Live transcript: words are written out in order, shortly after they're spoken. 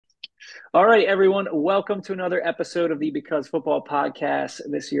All right, everyone. Welcome to another episode of the Because Football Podcast.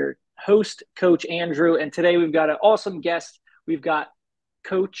 This is your host, Coach Andrew. And today we've got an awesome guest. We've got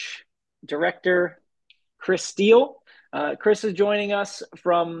Coach, Director Chris Steele. Chris is joining us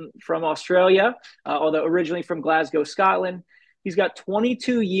from Australia, although originally from Glasgow, Scotland. He's got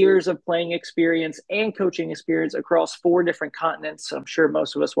 22 years of playing experience and coaching experience across four different continents. I'm sure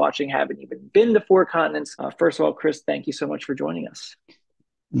most of us watching haven't even been to four continents. First of all, Chris, thank you so much for joining us.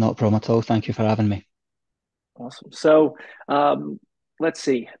 Not a problem at all. Thank you for having me. Awesome. So um, let's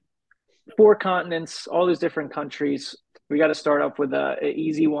see. Four continents, all these different countries. We got to start off with an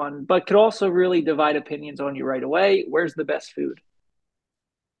easy one, but could also really divide opinions on you right away. Where's the best food?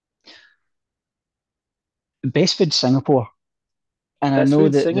 Best food Singapore. And I Best know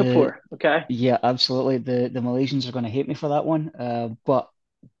food, that Singapore. Okay. yeah, absolutely. The Malaysians are going to hate me for that one. But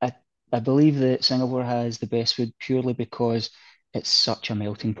I, I believe that Singapore has the best food purely because it's such a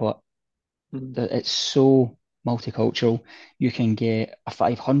melting pot. Mhm. That it's so multicultural. You can get a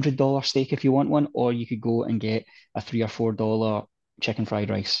 $500 steak if you want one, or you could go and get a $3 or $4 chicken fried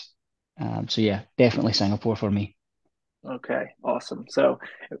rice. So yeah, definitely Singapore for me. Okay. Awesome. So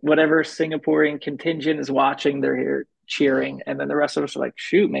whatever Singaporean contingent is watching, they're here cheering, and then the rest of us are like,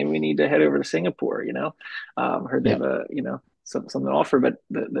 shoot, maybe we need to head over to Singapore. Heard they Yeah. have something to offer, but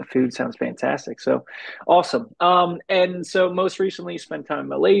the food sounds fantastic. So awesome. And so most recently you spent time in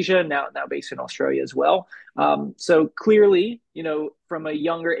Malaysia, now based in Australia as well. So clearly, from a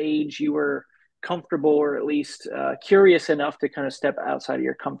younger age, you were comfortable or at least curious enough to kind of step outside of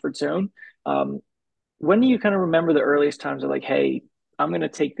your comfort zone. Um, when do you kind of remember the earliest times of like, hey, I'm going to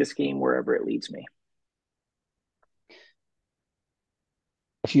take this game wherever it leads me?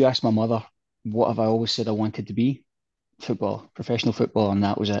 If you ask my mother, what have I always said I wanted to be? Football, professional football, and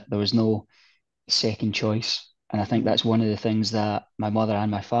that was it. There was no second choice. And I think Mm-hmm. that's one of the things that my mother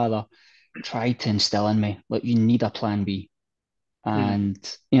and my father tried to instill in me. Like, you need a plan B. Mm-hmm.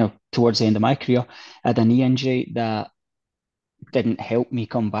 And, towards the end of my career, I had a knee injury that didn't help me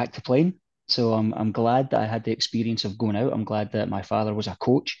come back to playing. So I'm glad that I had the experience of going out. I'm glad that my father was a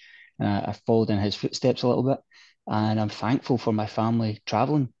coach. I followed in his footsteps a little bit. And I'm thankful for my family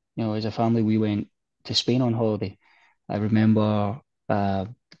traveling. As a family, we went to Spain on holiday. I remember uh,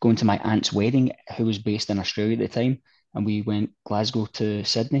 going to my aunt's wedding, who was based in Australia at the time, and we went Glasgow to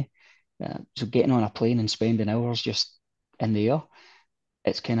Sydney. So getting on a plane and spending hours just in the air,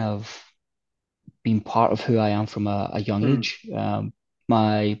 it's kind of been part of who I am from a young Mm-hmm. age.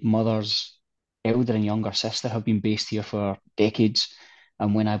 My mother's elder and younger sister have been based here for decades,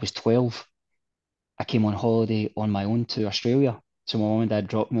 and when I was 12, I came on holiday on my own to Australia. So my mum and dad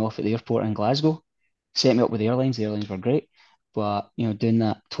dropped me off at the airport in Glasgow, set me up with the airlines. The airlines were great, but doing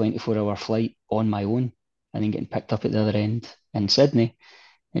that 24-hour flight on my own and then getting picked up at the other end in Sydney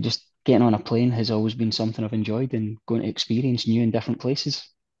and just getting on a plane has always been something I've enjoyed and going to experience new and different places.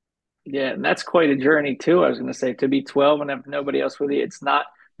 Yeah, and that's quite a journey too. I was going to say to be 12 and have nobody else with you, it's not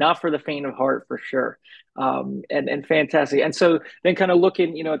for the faint of heart for sure. And fantastic. And so then kind of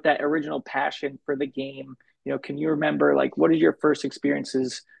looking, at that original passion for the game, can you remember like what is your first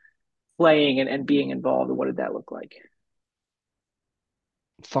experiences playing and being involved and what did that look like?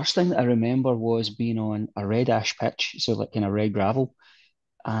 First thing that I remember was being on a red ash pitch, so like in a red gravel,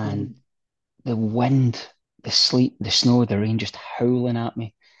 and Mhm. the wind, the sleet, the snow, the rain just howling at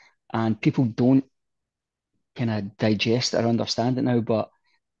me. And people don't kind of digest it or understand it now, but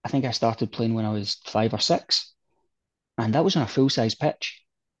I think I started playing when I was 5 or 6, and that was on a full size pitch,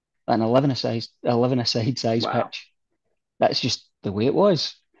 an 11 a side size Wow. pitch. That's just the way it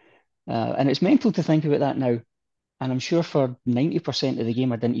was. And it's mental to think about that now. And I'm sure for 90% of the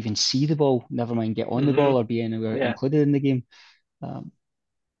game, I didn't even see the ball, never mind get on the Hmm. ball or be anywhere Yeah. included in the game. Um,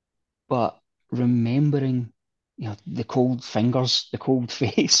 but remembering, the cold fingers, the cold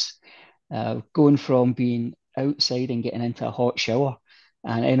face, going from being outside and getting into a hot shower,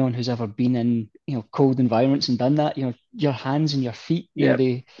 and anyone who's ever been in, cold environments and done that, your hands and your feet, Yeah.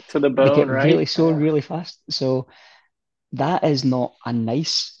 To the they bone, get right? really sore really fast. So that is not a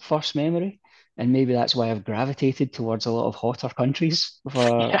nice first memory. And maybe that's why I've gravitated towards a lot of hotter countries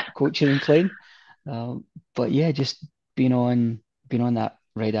for Yeah. coaching and playing. Um, but yeah, just being on being on that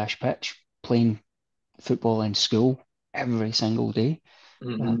red ash pitch, playing football in school every single day,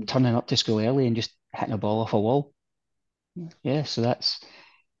 Hmm. turning up to school early and just hitting a ball off a wall. Yeah, so that's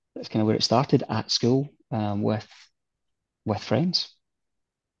kind of where it started at school, with friends.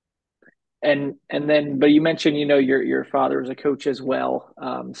 And then, but you mentioned, your father was a coach as well.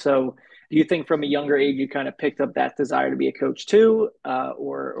 So do you think from a younger age you kind of picked up that desire to be a coach too,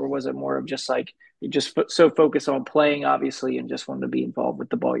 or was it more of just like you just so focused on playing, obviously, and just wanted to be involved with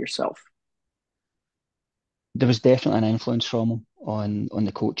the ball yourself? there was definitely an influence from him on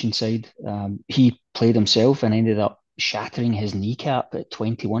the coaching side. He played himself and ended up shattering his kneecap at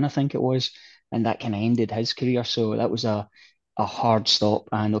 21, I think it was, and that kind of ended his career. So that was a hard stop.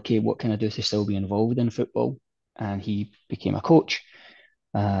 And okay, what can I do to still be involved in football? And he became a coach.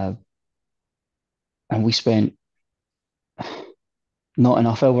 Uh, and we spent not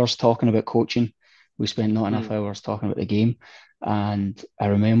enough hours talking about coaching. We spent not enough Mm. hours talking about the game. And I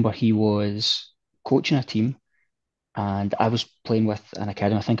remember he was coaching a team, and I was playing with an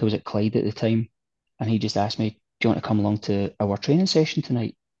academy. I think I was at Clyde at the time. And he just asked me, "Do you want to come along to our training session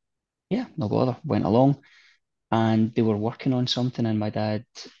tonight?" Yeah, no bother. Went along, and they were working on something, and my dad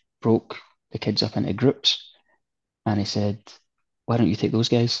broke the kids up into groups. And he said, "Why don't you take those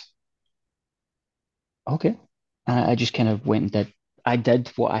guys?" Okay. And I just kind of went and I did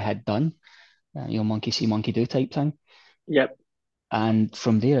what I had done, monkey see, monkey do type thing. Yep. And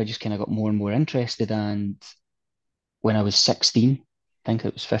from there, I just kind of got more and more interested. And when I was 16, I think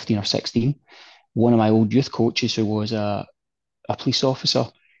it was 15 or 16, one of my old youth coaches, who was a police officer,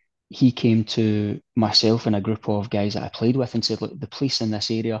 he came to myself and a group of guys that I played with and said, "Look, the police in this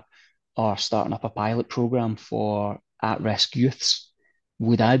area are starting up a pilot program for at-risk youths.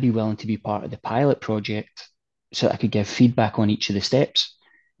 Would I be willing to be part of the pilot project so that I could give feedback on each of the steps?"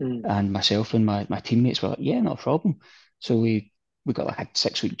 Mm. And myself and my teammates were like, "Yeah, no problem." So we got like a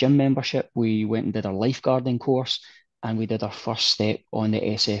 6 week gym membership. We went and did our lifeguarding course, and we did our first step on the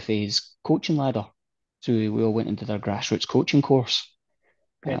SFA's coaching ladder. So we all went and did our grassroots coaching course.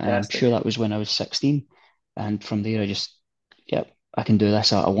 And I'm Fantastic. sure that was when I was 16. And from there, I just, yep, I can do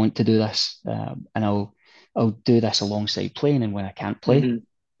this. I want to do this. And I'll do this alongside playing. And when I can't play, Hmm.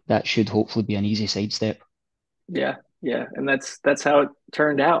 that should hopefully be an easy sidestep. Yeah, yeah, and that's how it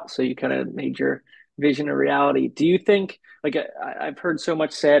turned out. So you kind of made your vision a reality. Do you think, like, I've heard so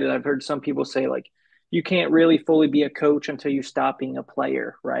much said, and I've heard some people say, like, you can't really fully be a coach until you stop being a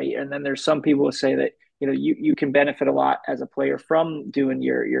player, right? And then there's some people who say that, you can benefit a lot as a player from doing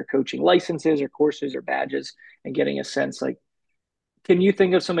your coaching licenses or courses or badges and getting a sense, like, can you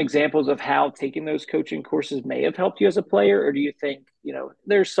think of some examples of how taking those coaching courses may have helped you as a player, or do you think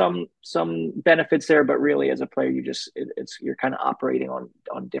there's some benefits there, but really as a player it's you're kind of operating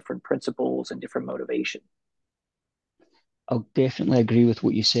on different principles and different motivation? I'll definitely agree with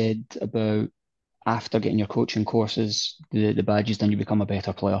what you said about after getting your coaching courses, the badges, then you become a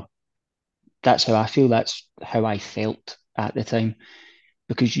better player. That's how I feel. That's how I felt at the time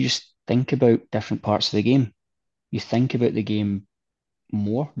because you just think about different parts of the game. You think about the game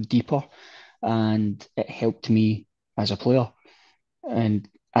more, deeper, and it helped me as a player. And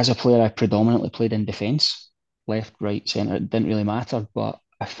as a player, I predominantly played in defence, left, right, centre. It didn't really matter, but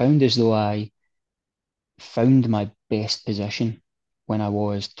I found as though I found my best position when I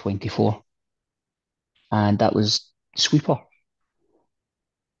was 24, and that was sweeper.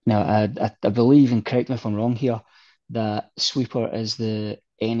 Now, I believe, and correct me if I'm wrong here, that sweeper is the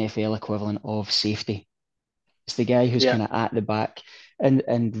NFL equivalent of safety. It's the guy who's Yeah, kind of at the back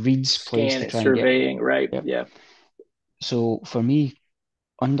and reads plays scan to it, try and get. surveying, right? Yep. Yeah. So for me,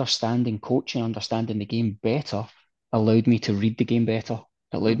 understanding coaching, understanding the game better allowed me to read the game better.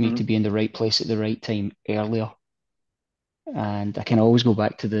 It allowed me to Hmm. be in the right place at the right time earlier. And I can always go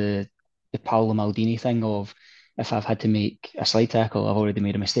back to the Paolo Maldini thing of if I've had to make a slide tackle, I've already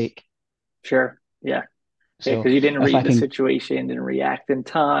made a mistake. Sure. Yeah. Yeah, So because you didn't if I read the can, situation, didn't react in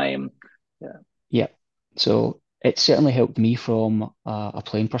time. Yeah. yeah. So it certainly helped me from a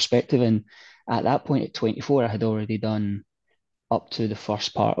playing perspective. And at that point at 24, I had already done up to the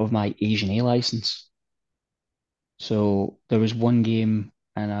first part of my Asian A license. So there was one game,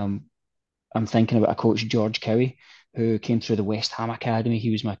 and I'm thinking about a coach, George Cowie, who came through the West Ham Academy.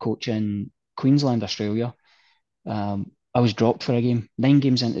 He was my coach in Queensland, Australia. I was dropped for a game, 9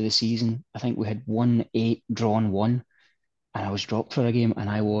 games into the season. I think we had won 8, drawn 1, and I was dropped for a game, and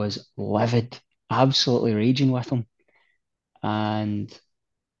I was livid, absolutely raging with him. And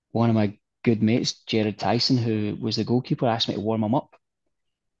one of my good mates, Jared Tyson, who was the goalkeeper, asked me to warm him up.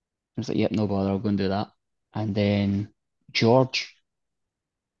 I was like, "Yep, no bother, I'll go and do that." And then George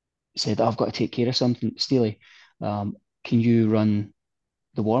said, "I've got to take care of something. Steely, can you run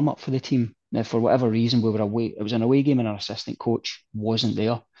the warm up for the team?" Now, for whatever reason, we were away. It was an away game, and our assistant coach wasn't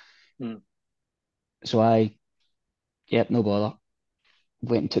there. Mm. So yep, no bother.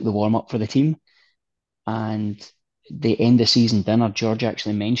 Went and took the warm up for the team. And the end of season dinner, George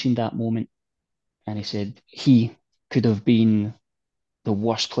actually mentioned that moment, and he said he could have been the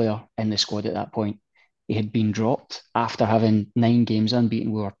worst player in the squad at that point. He had been dropped after having 9 games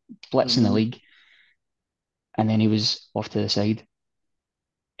unbeaten. We were blitzing the Hmm. league, and then he was off to the side.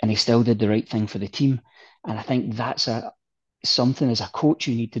 and he still did the right thing for the team. And I think that's a something as a coach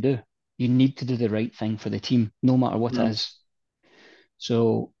you need to do. You need to do the right thing for the team, no matter what it Mm, is.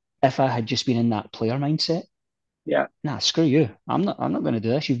 So if I had just been in that player mindset, yeah, nah, screw you. I'm not going to do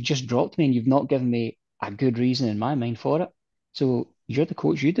this. You've just dropped me and you've not given me a good reason in my mind for it. So you're the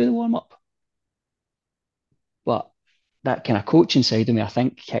coach, you do the warm up. But that kind of coaching side of me, I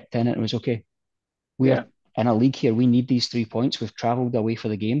think, kicked in and it was okay. We are yeah. in a league here. We need these 3 points. We've travelled away for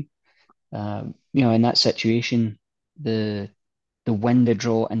the game. In that situation, the win, the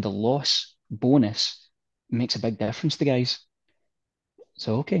draw, and the loss bonus makes a big difference to guys.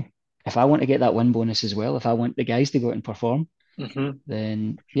 So okay, if I want to get that win bonus as well, if I want the guys to go out and perform, Hmm.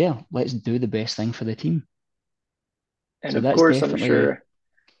 then yeah, let's do the best thing for the team. And So of that's course, I'm definitely sure.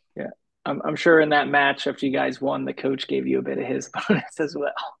 Yeah, I'm sure in that match after you guys won, the coach gave you a bit of his bonus as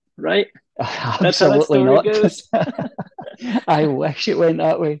well, right? That's how that absolutely story not. goes. I wish it went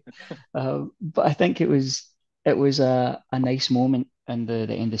that way. But I think it was a nice moment in the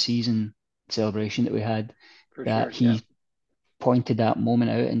end of season celebration that we had For that sure. Yeah. he pointed that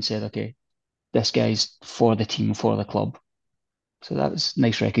moment out and said, okay, this guy's for the team, for the club. So that was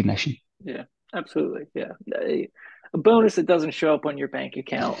nice recognition. Yeah. Absolutely. Yeah. A bonus that doesn't show up on your bank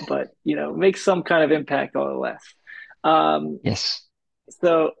account, but makes some kind of impact all the less. Um, Yes.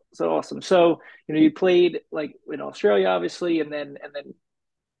 so awesome. So you played like in Australia, obviously, and then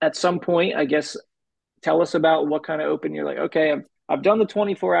at some point, I guess tell us about what kind of open you're like, okay, I've done the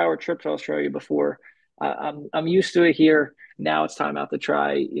 24-hour trip to Australia before. I'm used to it here. Now it's time out to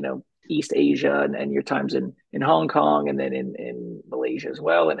try, East Asia and your times in Hong Kong and then in Malaysia as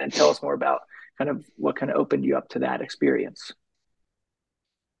well. And tell us more about kind of what kind of opened you up to that experience.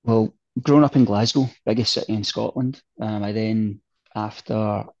 Well, growing up in Glasgow, biggest city in Scotland, I then,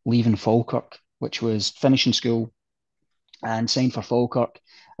 after leaving Falkirk, which was finishing school and signed for Falkirk,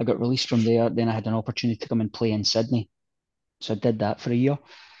 I got released from there. Then I had an opportunity to come and play in Sydney. So I did that for a year.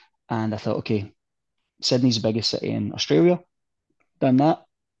 And I thought, okay, Sydney's the biggest city in Australia. Done that,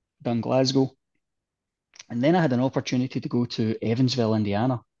 done Glasgow. And then I had an opportunity to go to Evansville,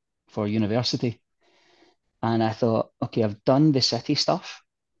 Indiana for university. And I thought, okay, I've done the city stuff.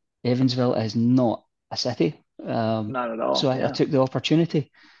 Evansville is not a city. Not at So all. I Yeah. took the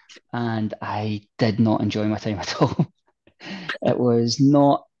opportunity and I did not enjoy my time at all. It was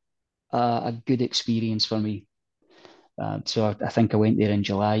not a good experience for me. So I think I went there in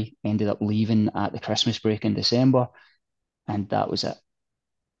July, ended up leaving at the Christmas break in December, and that was it.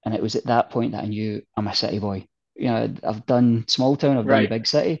 And it was at that point that I knew I'm a city boy. I've done small town, I've done Right. big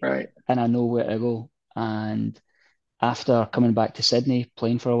city, Right. and I know where to go. And after coming back to Sydney,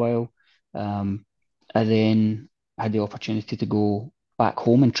 playing for a while, um, I then had the opportunity to go back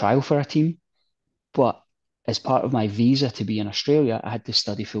home and trial for a team. But as part of my visa to be in Australia, I had to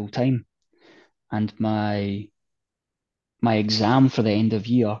study full time, and my exam for the end of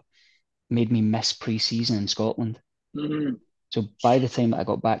year made me miss pre-season in Scotland. Mm-hmm. So by the time that I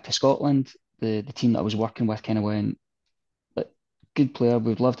got back to Scotland, the team that I was working with kind of went, "But good player,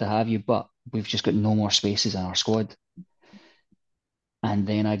 we'd love to have you, but we've just got no more spaces in our squad." And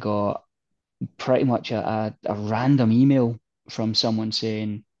then I got pretty much a random email from someone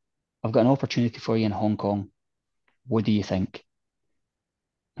saying, "I've got an opportunity for you in Hong Kong. What do you think?"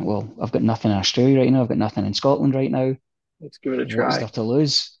 Well, I've got nothing in Australia right now. I've got nothing in Scotland right now. Let's give it a What is try. there to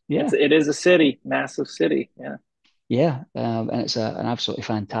lose? Yeah, It is a city, massive city. Yeah. yeah, and it's an absolutely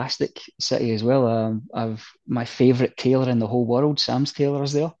fantastic city as well. I've my favourite tailor in the whole world, Sam's Tailor,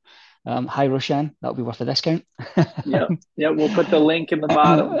 is there. Hi Roshan, that'll be worth a discount. Yep. Yep. We'll put the link in the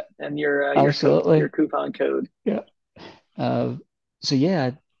bottom and your Absolutely, coupon code. yeah. Uh, so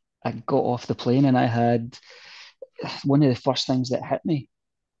yeah, I got off the plane and I had one of the first things that hit me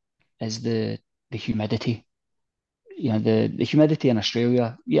is the humidity. The humidity in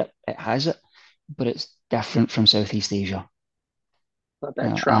Australia, yep, it has it, but it's different from Southeast Asia. Not that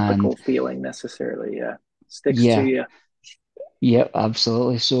And tropical feeling necessarily. Yeah. Sticks to yeah, you. yeah,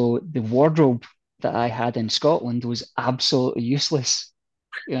 absolutely. So the wardrobe that I had in Scotland was absolutely useless.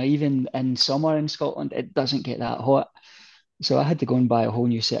 Even in summer in Scotland, it doesn't get that hot. So I had to go and buy a whole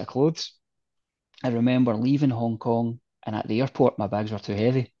new set of clothes. I remember leaving Hong Kong and at the airport, my bags were too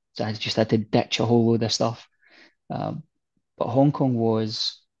heavy. So I just had to ditch a whole load of stuff. Um, but Hong Kong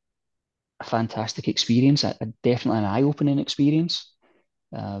was a fantastic experience, definitely an eye-opening experience.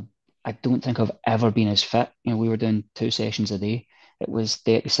 Uh, I don't think I've ever been as fit. We were doing 2 sessions a day. It was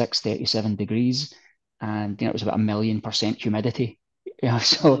 36, 37 degrees, and it was about 1,000,000% humidity.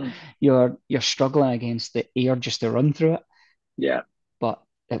 So Mm, you're struggling against the air just to run through it. yeah. But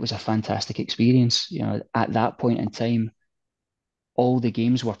it was a fantastic experience. At that point in time, all the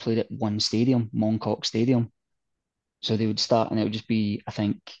games were played at one stadium, Mongkok Stadium. So they would start, and it would just be, I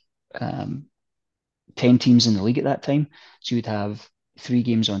think, um, 10 teams in the league at that time. So you'd have three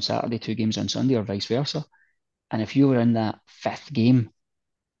games on Saturday, two games on Sunday, or vice versa. And if you were in that fifth game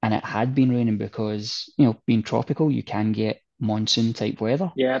and it had been raining, because, being tropical, you can get monsoon type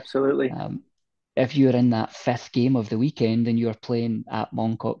weather. Yeah, absolutely. Um, if you're in that fifth game of the weekend and you're playing at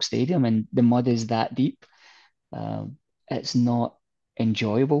Mongkok Stadium and the mud is that deep, um, it's not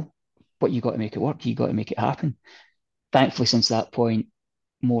enjoyable, but you got to make it work. You got to make it happen. Thankfully, since that point,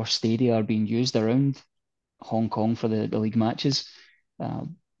 more stadia are being used around Hong Kong for the league matches.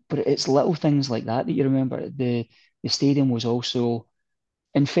 Um, but it's little things like that that you remember. The stadium was also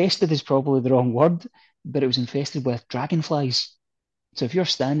infested, is probably the wrong word, but it was infested with dragonflies. So if you're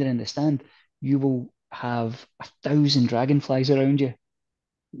standing in the stand, you will have 1,000 dragonflies around you.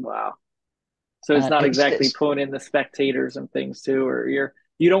 Wow. So it's And not it's exactly it's pulling in the spectators and things too, or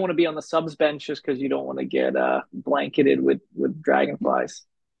you don't want to be on the subs bench just because you don't want to get blanketed with dragonflies.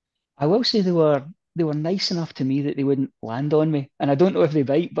 I will say they were nice enough to me that they wouldn't land on me. And I don't know if they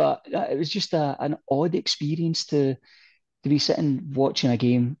bite, but it was just an odd experience to be sitting watching a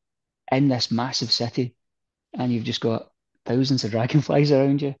game in this massive city, and you've just got thousands of dragonflies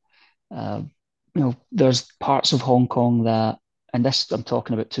around you. Uh, there's parts of Hong Kong that, and this I'm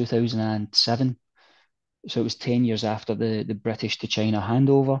talking about 2007, so it was 10 years after the British to China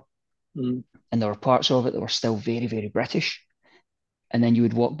handover, Mm, and there were parts of it that were still very, very British. And then you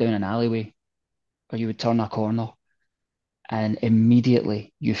would walk down an alleyway or you would turn a corner, and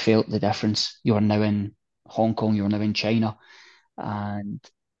immediately you felt the difference. You are now in Hong Kong, you are now in China, and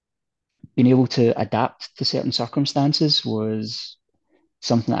being able to adapt to certain circumstances was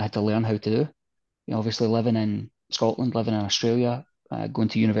something that I had to learn how to do. Obviously, living in Scotland, living in Australia, going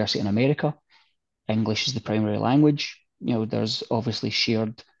to university in America, English is the primary language. There's obviously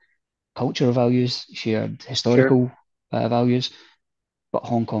shared cultural values, shared sure. historical values, but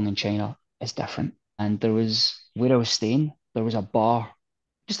Hong Kong and China is different. And there was, where I was staying, there was a bar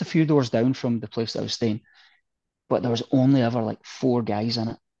just a few doors down from the place that I was staying, but there was only ever like four guys in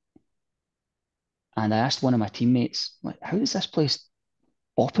it. And I asked one of my teammates, like, how does this place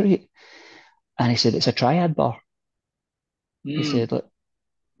operate? And he said, it's a triad bar. He Mm, said, look,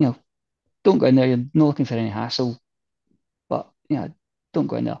 you know, don't go in there. You're not looking for any hassle, but don't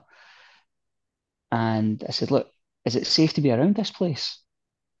go in there. And I said, look, is it safe to be around this place?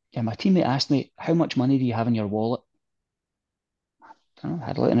 Yeah, my teammate asked me, how much money do you have in your wallet? I don't know, I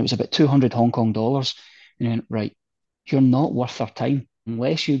had a look, and it was about 200 Hong Kong dollars. And he went, right, you're not worth their time.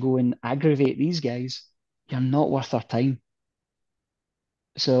 Unless you go and aggravate these guys, you're not worth their time.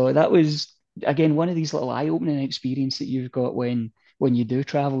 So that was, again, one of these little eye-opening experience that you've got when you do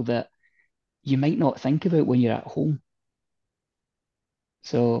travel that you might not think about when you're at home.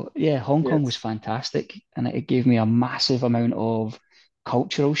 So yeah, Hong Kong was yes. fantastic, and it gave me a massive amount of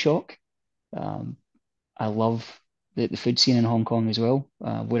cultural shock. Um, I love the food scene in Hong Kong as well.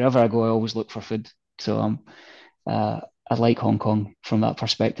 Wherever I go, I always look for food. So uh, I like Hong Kong from that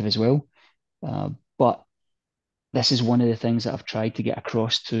perspective as well. But this is one of the things that I've tried to get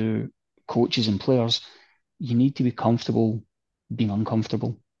across to coaches and players. You need to be comfortable being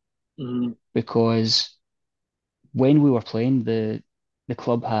uncomfortable, Mm, because when we were playing, the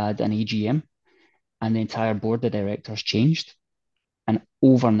club had an AGM and the entire board of directors changed. And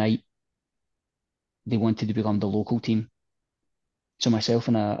overnight, they wanted to become the local team. So myself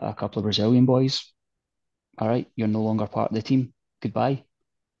and a couple of Brazilian boys, all right, you're no longer part of the team. Goodbye.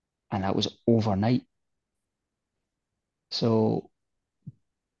 And that was overnight. So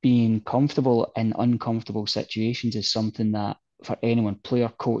being comfortable in uncomfortable situations is something that for anyone, player,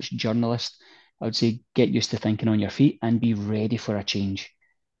 coach, journalist, I would say get used to thinking on your feet and be ready for a change.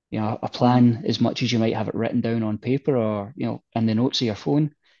 A mm. plan, as much as you might have it written down on paper or, in the notes of your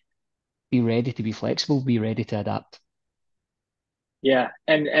phone, be ready to be flexible, be ready to adapt. Yeah,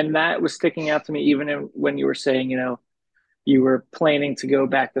 and that was sticking out to me even when you were saying, you were planning to go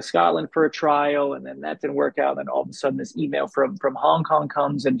back to Scotland for a trial, and then that didn't work out. And all of a sudden, this email from Hong Kong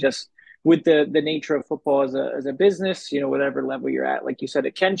comes, and just with the nature of football as a business, whatever level you're at, like you said,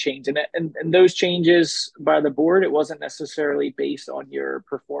 it can change, and those changes by the board, it wasn't necessarily based on your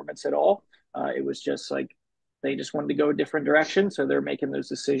performance at all. It was just like they just wanted to go a different direction, so they're making those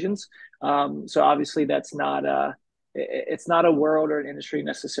decisions. So obviously, that's not it's not a world or an industry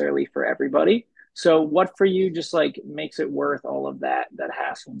necessarily for everybody. So what for you just like makes it worth all of that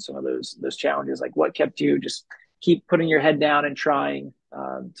hassle and some of those challenges? Like what kept you just keep putting your head down and trying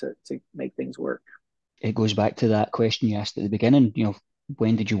to make things work? It goes back to that question you asked at the beginning,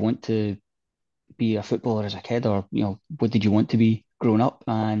 when did you want to be a footballer as a kid, or, what did you want to be? growing up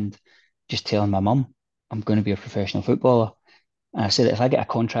and just telling my mum I'm going to be a professional footballer. And I said that if I get a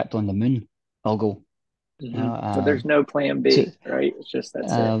contract on the moon, I'll go. You know, But there's no plan so B, right? It's just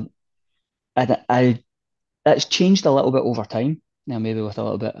that's it. uh, I that's changed a little bit over time. Now, maybe with a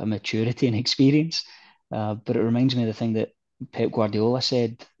little bit of maturity and experience. But it reminds me of the thing that Pep Guardiola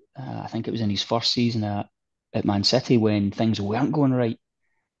said. I think it was in his first season at Man City when things weren't going right,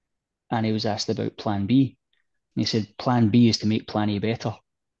 and he was asked about Plan B. And he said, Plan B is to make Plan A better.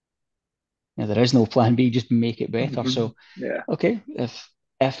 Now, there is no Plan B, just make it better. So, Yeah, okay,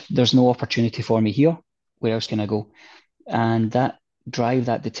 if there's no opportunity for me here, where else can I go? And that drive,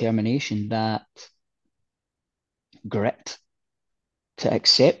 that determination, that grit to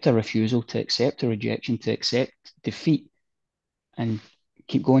accept a refusal, to accept a rejection, to accept defeat and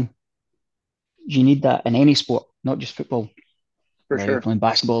keep going. You need that in any sport, not just football. for Whether you're sure. playing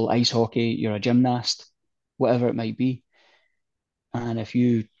basketball, ice hockey, you're a gymnast, whatever it might be. And if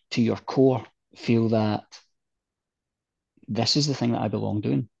you, to your core, feel that this is the thing that I belong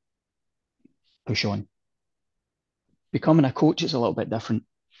doing, push on. Becoming a coach is a little bit different.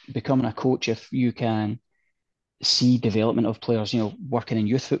 Becoming a coach, if you can see development of players, working in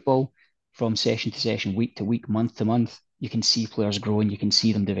youth football from session to session, week to week, month to month, you can see players growing, you can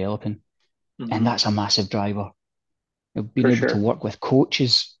see them developing. And Hmm. that's a massive driver. Being For able to sure. work with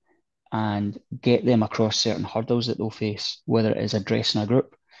coaches and get them across certain hurdles that they'll face, whether it is addressing a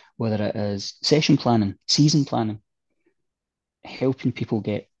group, whether it is session planning, season planning, helping people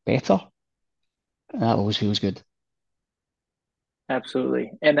get better, that always feels good.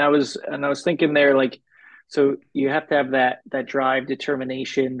 Absolutely. And I was thinking there, like, so you have to have that drive,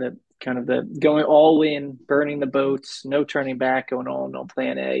 determination, the kind of the going all in, burning the boats, no turning back, going all on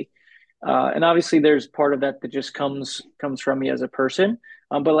plan A. And obviously there's part of that that just comes from me as a person.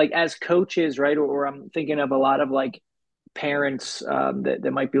 But like as coaches, right? Or I'm thinking of a lot of like parents that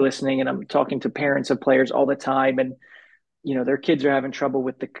might be listening, and I'm talking to parents of players all the time, and their kids are having trouble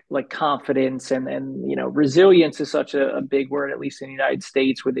with the like confidence and resilience is such a big word, at least in the United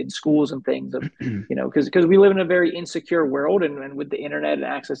States, within schools and things of because we live in a very insecure world, and with the internet and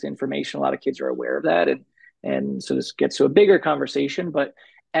access to information, a lot of kids are aware of that, and so this gets to a bigger conversation. But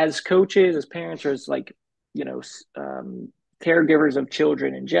as coaches, as parents, or as like you know um, caregivers of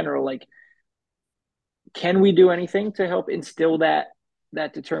children in general, like can we do anything to help instill that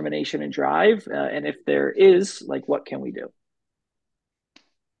determination and drive, and if there is, like, what can we do?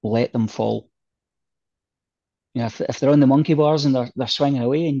 Let them fall. If they're on the monkey bars and they're swinging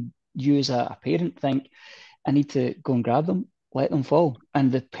away, and you as a parent think, I need to go and grab them, let them fall.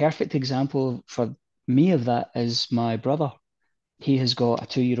 And the perfect example for me of that is my brother. He has got a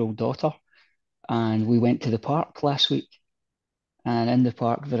 2-year-old daughter, and we went to the park last week. And in the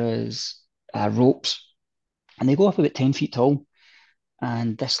park, there is ropes, and they go up about 10 feet tall.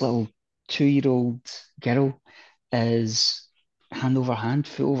 And this little 2-year-old girl is hand over hand,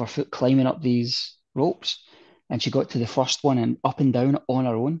 foot over foot, climbing up these ropes. And she got to the first one and up and down on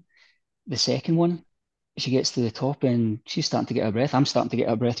her own. The second one, she gets to the top and she's starting to get her breath. I'm starting to get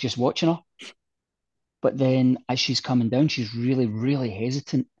her breath just watching her. But then as she's coming down, she's really, really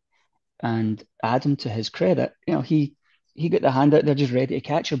hesitant. And Adam, to his credit, he got the hand out there just ready to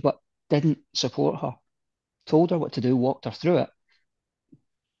catch her, but didn't support her. Told her what to do, walked her through it.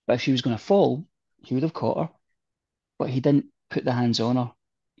 But if she was going to fall, he would have caught her. But he didn't put the hands on her.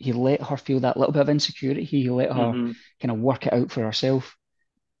 He let her feel that little bit of insecurity. He let her Mm-hmm. kind of work it out for herself.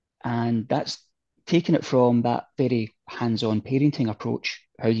 And that's taking it from that very hands-on parenting approach.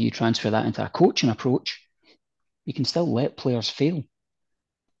 How do you transfer that into a coaching approach? You can still let players fail.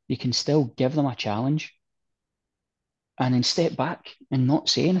 You can still give them a challenge and then step back and not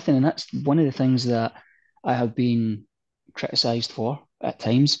say anything. And that's one of the things that I have been criticised for at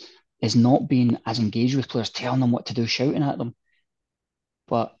times is not being as engaged with players, telling them what to do, shouting at them.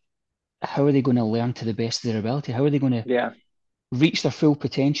 But how are they going to learn to the best of their ability? How are they going to Yeah. reach their full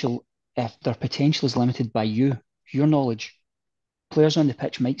potential if their potential is limited by your knowledge? Players on the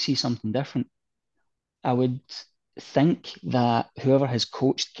pitch might see something different. I would think that whoever has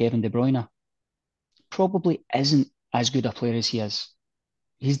coached Kevin De Bruyne probably isn't as good a player as he is.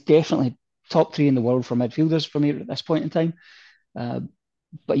 He's definitely top three in the world for midfielders for me at this point in time. Uh,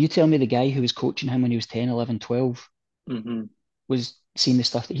 but you tell me the guy who was coaching him when he was 10, 11, 12 Mm-hmm. was seeing the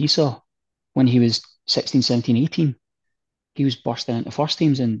stuff that he saw when he was 16, 17, 18. He was bursting into first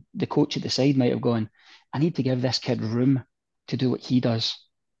teams, and the coach at the side might have gone, I need to give this kid room to do what he does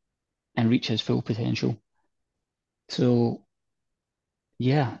and reach his full potential. So,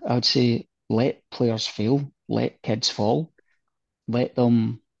 yeah, I would say let players fail, let kids fall, let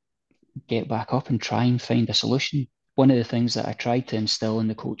them get back up and try and find a solution. one of the things that I tried to instill in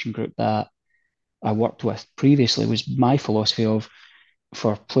the coaching group that I worked with previously was my philosophy of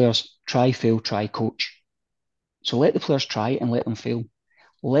for players, try, fail, try, coach. So let the players try and let them fail.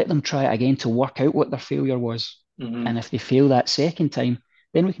 Let them try it again to work out what their failure was. Hmm. And if they fail that second time,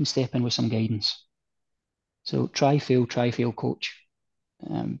 then we can step in with some guidance. So try, fail, coach.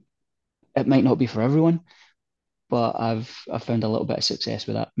 Um, it might not be for everyone, but I've found a little bit of success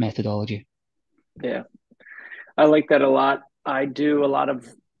with that methodology. Yeah. I like that a lot. I do a lot of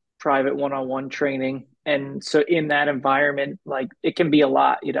private one-on-one training. And so in that environment, like it can be a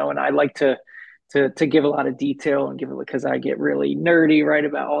lot, and I like to give a lot of detail and give it because I get really nerdy, right,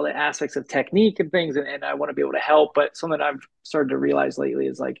 about all the aspects of technique and things, and I want to be able to help. But something I've started to realize lately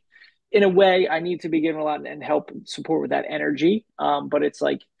is like in a way I need to be given a lot and help support with that energy. But it's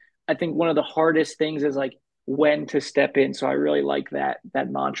like I think one of the hardest things is like when to step in. So I really like that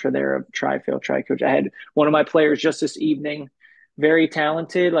mantra there of try, fail, try, coach. I had one of my players just this evening, very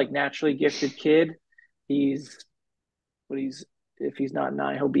talented, like naturally gifted kid. He's what he's if he's not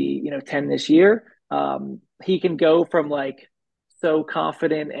nine, he'll be 10 this year. He can go from like so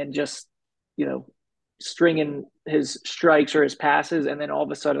confident and just you know stringing his strikes or his passes, and then all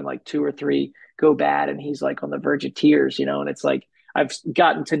of a sudden like two or three go bad, and he's like on the verge of tears, and it's like I've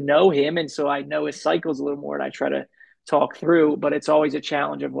gotten to know him, and so I know his cycles a little more, and I try to talk through, but it's always a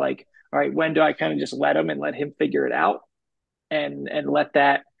challenge of like, all right, when do I kind of just let him and let him figure it out, and let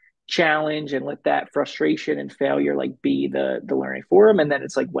that challenge and let that frustration and failure like be the learning for him, and then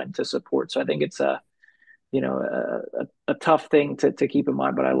it's like when to support. So I think it's a tough thing to keep in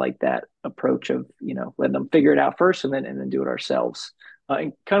mind, but I like that approach of letting them figure it out first, and then do it ourselves.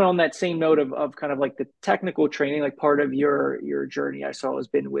 And kind of on that same note of kind of like the technical training, like part of your journey I saw has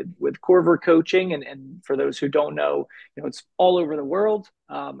been with Corver coaching, and for those who don't know, it's all over the world.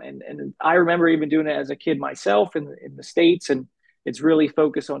 And I remember even doing it as a kid myself in the States, and it's really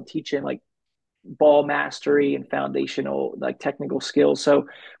focused on teaching like ball mastery and foundational like technical skills. So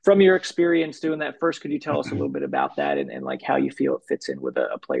from your experience doing that, first, could you tell us a little bit about that, and like how you feel it fits in with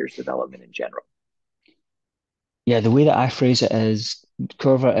a player's development in general? Yeah, the way that I phrase it is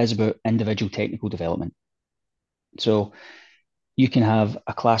Curver is about individual technical development. So you can have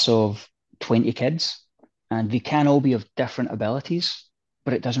a class of 20 kids and they can all be of different abilities,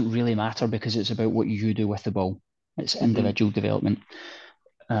 but it doesn't really matter because it's about what you do with the ball. It's Mm-hmm. individual development.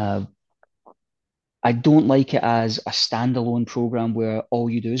 Uh, I don't like it as a standalone program where all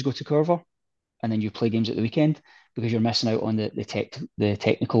you do is go to Curver and then you play games at the weekend because you're missing out on the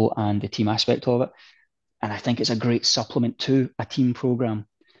technical and the team aspect of it. And I think it's a great supplement to a team program.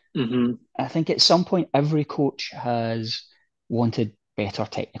 Mm-hmm. I think at some point every coach has wanted better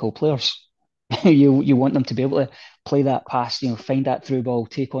technical players. You want them to be able to play that pass, find that through ball,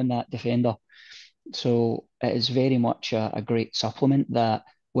 take on that defender. So it is very much a great supplement that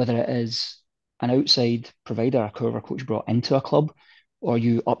whether it is an outside provider, a cover coach brought into a club, or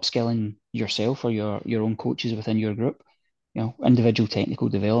you upskilling yourself or your own coaches within your group, individual technical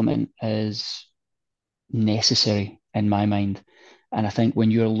development is necessary in my mind. And I think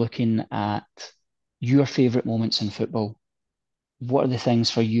when you're looking at your favorite moments in football, what are the things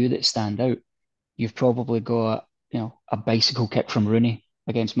for you that stand out? You've probably got, a bicycle kick from Rooney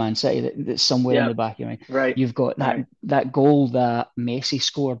against Man City that's somewhere in Yeah. the back of your mind. Right. You've got that Right. that goal that Messi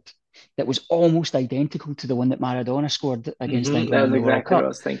scored that was almost identical to the one that Maradona scored against Mm-hmm. That England was in the World exactly what I Cup.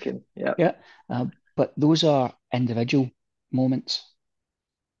 was thinking. Yeah. Yeah. But those are individual moments.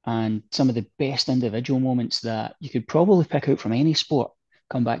 And some of the best individual moments that you could probably pick out from any sport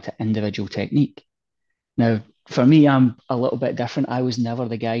come back to individual technique. Now, for me, I'm a little bit different. I was never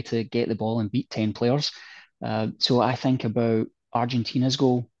the guy to get the ball and beat 10 players. So I think about Argentina's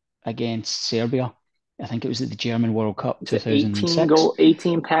goal against Serbia. I think it was at the German World Cup It's an 18 2006. goal,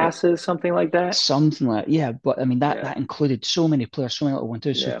 18 Yeah, passes, something like that. something like yeah, but I mean that Yeah. that included so many players, so many little one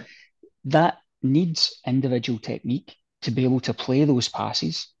twos. So Yeah. that needs individual technique to be able to play those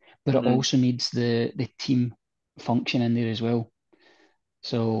passes, but it Mm-hmm. also needs the team function in there as well.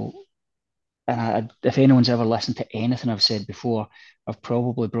 So and if anyone's ever listened to anything I've said before, I've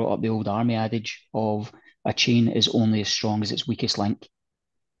probably brought up the old army adage of a chain is only as strong as its weakest link.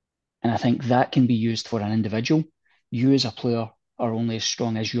 And I think that can be used for an individual. You as a player are only as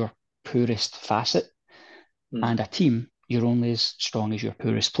strong as your poorest facet, Mm-hmm. and a team, you're only as strong as your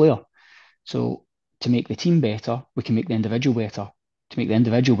poorest player. So to make the team better, we can make the individual better. To make the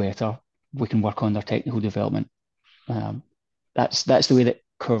individual better, we can work on their technical development. Um, that's the way that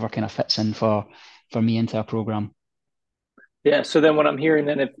Curver kind of fits in for me into a program. Yeah. So then what I'm hearing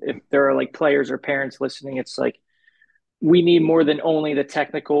then, if there are like players or parents listening, it's like we need more than only the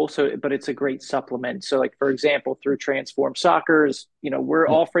technical, so but it's a great supplement. So like for example, through Transform Soccer's, we're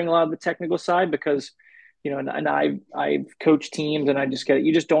Yeah, offering a lot of the technical side because and I've coached teams and I just get it.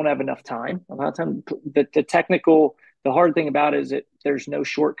 You just don't have enough time. A lot of time the technical, the hard thing about it is that there's no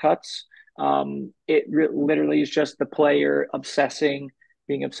shortcuts. Literally is just the player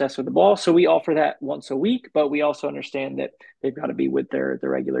being obsessed with the ball. So we offer that once a week, but we also understand that they've got to be with their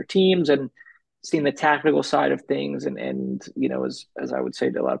regular teams and seeing the tactical side of things and as I would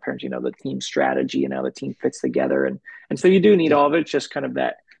say to a lot of parents, the team strategy and how the team fits together and so you do need yeah, all of it. It's just kind of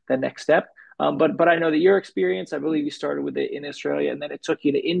that next step. But I know that your experience, I believe you started with it in Australia and then it took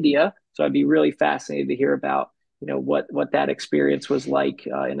you to India. So I'd be really fascinated to hear about what that experience was like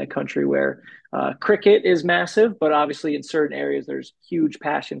in a country where cricket is massive, but obviously in certain areas there's huge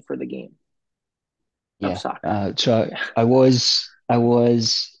passion for the game of yeah. soccer. So Yeah, I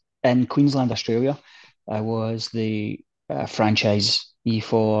was in Queensland, Australia. I was the franchisee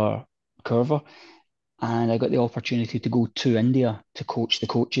for Curver, and I got the opportunity to go to India to coach the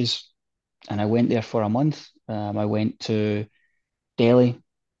coaches. And I went there for a month. I went to Delhi,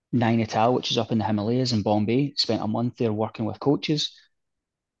 Nainital, which is up in the Himalayas, and Bombay. Spent a month there working with coaches.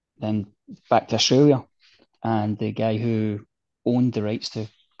 Then back to Australia, and the guy who owned the rights to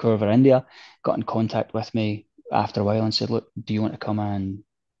Curver India got in contact with me after a while and said, "Look, do you want to come and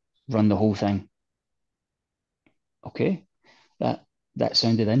run the whole thing?" Okay, that that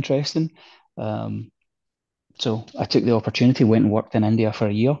sounded interesting. Um, so I took the opportunity, went and worked in India for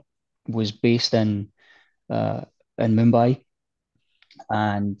a year. Was based uh, in Mumbai,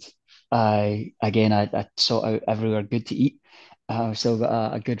 and I sought out everywhere good to eat. I've still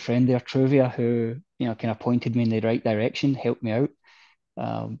got a good friend there, Truvia, who kind of pointed me in the right direction, helped me out.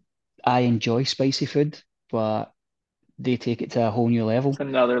 Um, I enjoy spicy food, but they take it to a whole new it's level.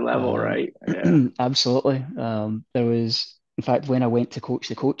 another level, Um, right? Yeah. absolutely. There was, in fact, when I went to coach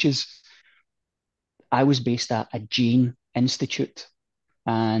the coaches, I was based at a Jain Institute,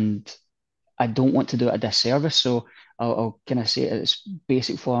 and I don't want to do it a disservice, so I'll kind of say it in its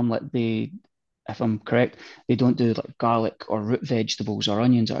basic form. Like if I'm correct, they don't do like garlic or root vegetables or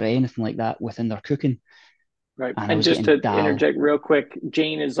onions or anything like that within their cooking. Right. And I And was just getting to dal. interject real quick,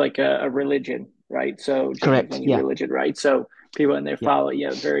 Jain is like a religion, right? So Jain is Correct. meaning Yeah. religion, right? So people in there Yeah. follow,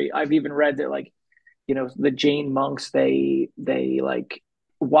 yeah, very I've even read that like, the Jain monks, they like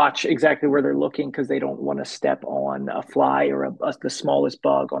watch exactly where they're looking because they don't want to step on a fly or the smallest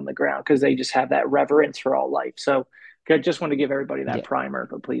bug on the ground because they just have that reverence for all life. So I just want to give everybody that Yeah. primer,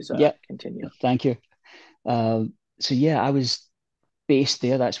 but please Yeah. continue. Thank you. So yeah, I was based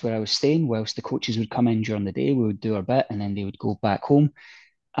there. That's where I was staying. Whilst the coaches would come in during the day, we would do our bit, and then they would go back home.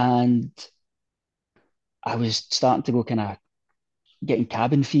 And I was starting to go kind of getting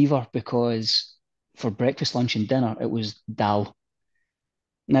cabin fever because for breakfast, lunch, and dinner, it was dal.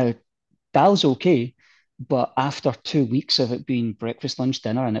 Now, dal's okay, but after 2 weeks of it being breakfast, lunch,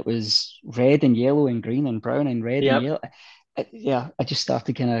 dinner, and it was red and yellow and green and brown and red and Yep. yellow, yeah, I just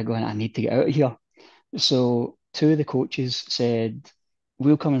started kind of going, I need to get out of here. So two of the coaches said,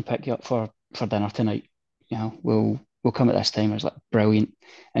 "We'll come and pick you up for dinner tonight. We'll come at this time." I was like, brilliant.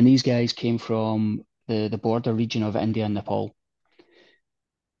 And these guys came from the border region of India and Nepal.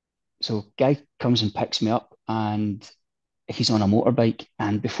 So guy comes and picks me up, and he's on a motorbike.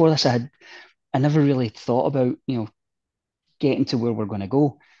 And before this, I never really thought about getting to where we're going to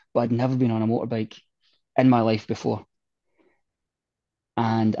go, but I'd never been on a motorbike in my life before.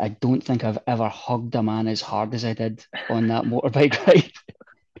 And I don't think I've ever hugged a man as hard as I did on that motorbike ride.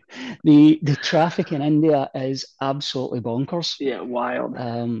 The traffic in India is absolutely bonkers. Yeah, wild.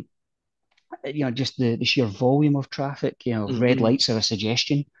 Um, just the sheer volume of traffic. Red Hmm. lights are a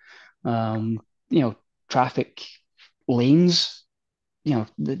suggestion. Um, you know, traffic lanes.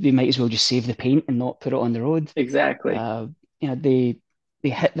 They might as well just save the paint and not put it on the road. Exactly. Uh, they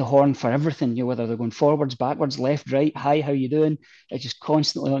hit the horn for everything. Whether they're going forwards, backwards, left, right. Hi, how you doing? It's just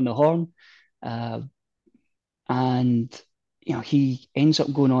constantly on the horn. Uh, and he ends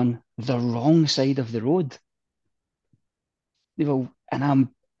up going on the wrong side of the road. And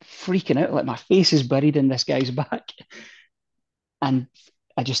I'm freaking out, like my face is buried in this guy's back, and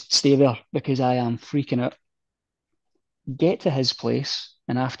I just stay there because I am freaking out. Get to his place,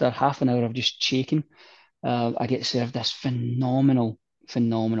 and after half an hour of just shaking, I get served this phenomenal,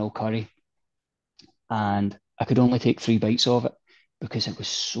 phenomenal curry, and I could only take 3 bites of it because it was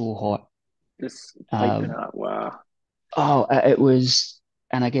so hot. Just piping Um, hot. Wow. oh, it was,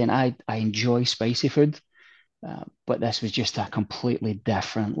 and again, I enjoy spicy food, but this was just a completely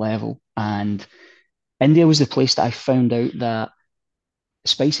different level. And India was the place that I found out that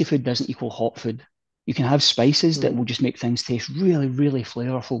spicy food doesn't equal hot food. You can have spices that Mm. will just make things taste really, really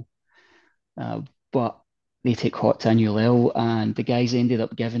flavorful. Uh, but they take hot to a new level, and the guys ended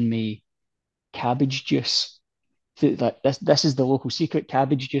up giving me cabbage juice. That this is the local secret.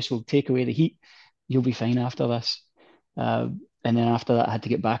 Cabbage juice will take away the heat. You'll be fine after this. And then after that, I had to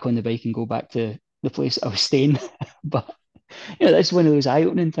get back on the bike and go back to the place I was staying. But that's one of those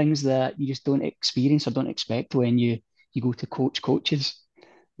eye-opening things that you just don't experience or don't expect when you go to coaches.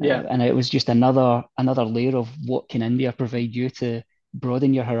 Yeah. And it was just another layer of what can India provide you to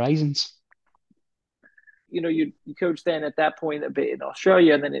broaden your horizons. You coached then at that point a bit in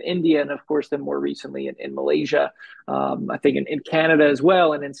Australia and then in India, and of course, then more recently in Malaysia, I think in Canada as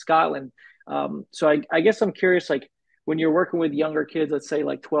well, and in Scotland. So I guess I'm curious, like when you're working with younger kids, let's say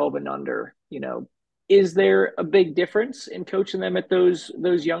like 12 and under, is there a big difference in coaching them at those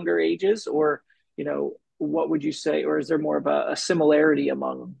younger ages, or what would you say, or is there more of a similarity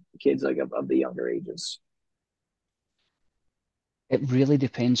among kids like of the younger ages? It really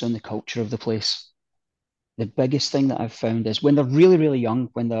depends on the culture of the place. The biggest thing that I've found is when they're really, really young,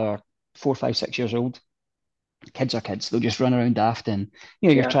 when they're 4, 5, 6 years old, kids are kids. They'll just run around daft, and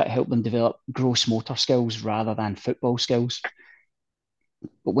you're Yeah. trying to help them develop gross motor skills rather than football skills.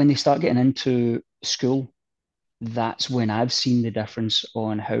 But when they start getting into school, that's when I've seen the difference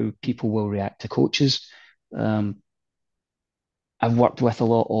on how people will react to coaches. Um, I've worked with a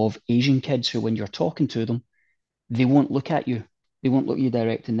lot of Asian kids who, when you're talking to them, they won't look at you. They won't look you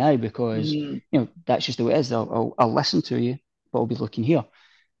direct in the eye because Mm, that's just the way it is. I'll listen to you, but I'll be looking here.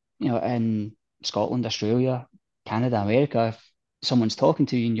 In Scotland, Australia, Canada, America, if someone's talking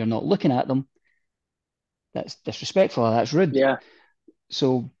to you and you're not looking at them, that's disrespectful, or that's rude. yeah.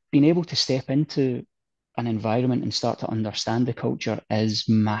 So being able to step into an environment and start to understand the culture is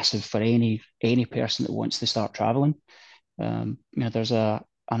massive for any person that wants to start traveling. There's an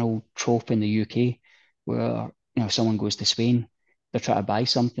old trope in the UK where someone goes to Spain, they're trying to buy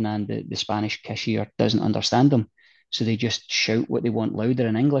something, and the Spanish cashier doesn't understand them, so they just shout what they want louder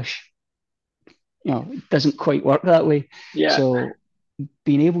in English. It doesn't quite work that way. Yeah. So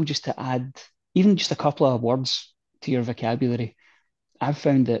being able just to add even just a couple of words to your vocabulary, I've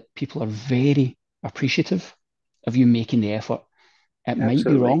found that people are very appreciative of you making the effort. It might be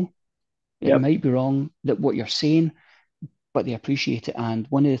Absolutely. wrong. It Yep. might be wrong that what you're saying, but they appreciate it. And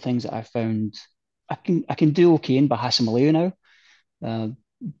one of the things that I found, I can do okay in Bahasa Malayu now, uh,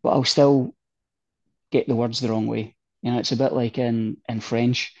 but I'll still get the words the wrong way. It's a bit like in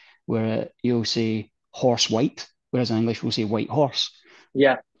French where you'll say horse white, whereas in English we'll say white horse.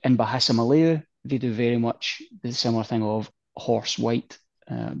 Yeah. In Bahasa Malayu, they do very much the similar thing of horse white.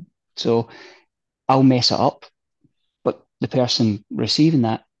 So I'll mess it up, but the person receiving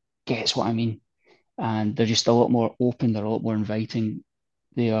that gets what I mean. And they're just a lot more open, they're a lot more inviting,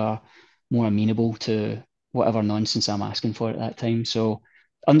 they are more amenable to whatever nonsense I'm asking for at that time. So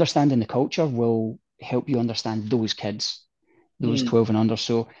understanding the culture will help you understand those kids, those Mm, 12 and under.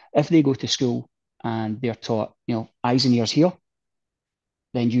 So if they go to school and they're taught, eyes and ears here,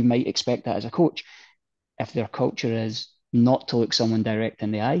 then you might expect that as a coach. If their culture is not to look someone direct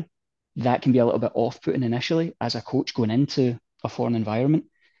in the eye, that can be a little bit off-putting initially as a coach going into a foreign environment.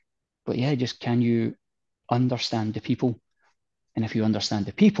 But yeah, just can you understand the people? And if you understand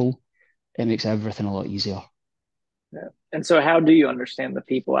the people, it makes everything a lot easier. yeah. And so, how do you understand the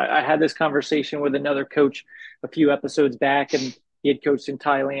people? I had this conversation with another coach a few episodes back, and he had coached in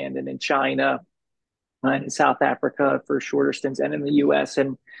Thailand and in China and in South Africa for shorter stints, and in the U.S.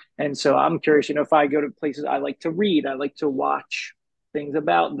 And so, I'm curious. If I go to places, I like to read, I like to watch things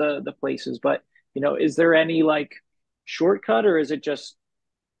about the places. But is there any like shortcut, or is it just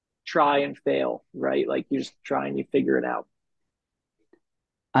try and fail? Right? Like you just try and you figure it out.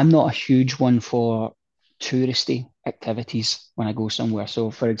 I'm not a huge one for touristy activities when I go somewhere.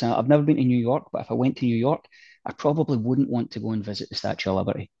 So, for example, I've never been to New York, but if I went to New York, I probably wouldn't want to go and visit the Statue of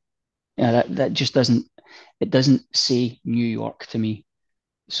Liberty. That just doesn't say New York to me.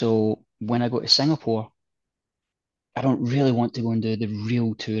 So when I go to Singapore, I don't really want to go and do the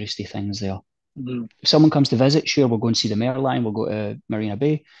real touristy things there. Mm-hmm. If someone comes to visit, sure, we'll go and see the Mer Line, we'll go to Marina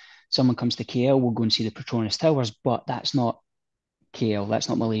Bay. Someone comes to KL, we'll go and see the Petronas Towers, but that's not KL, that's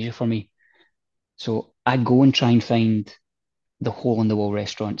not Malaysia for me. So I go and try and find the hole in the wall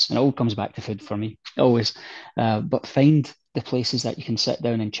restaurants, and it all comes back to food for me, always. But find the places that you can sit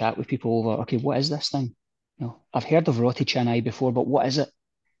down and chat with people over. Okay, what is this thing? I've heard of roti canai before, but what is it?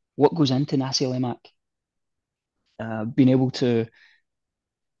 What goes into nasi lemak? Being able to,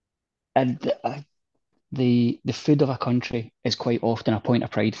 and the food of a country is quite often a point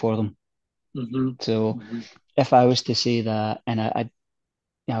of pride for them. Mm-hmm. So Mm-hmm. if I was to say that, and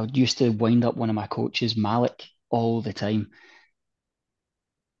I used to wind up one of my coaches, Malik, all the time.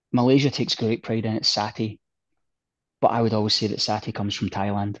 Malaysia takes great pride in its satay, but I would always say that satay comes from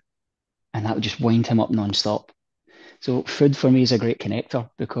Thailand, and that would just wind him up non-stop. So food for me is a great connector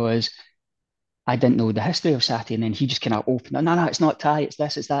because I didn't know the history of satay, and then he just kind of opened, no, no, it's not Thai, it's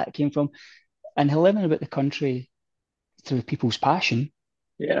this, it's that, it came from. And he learning about the country through people's passion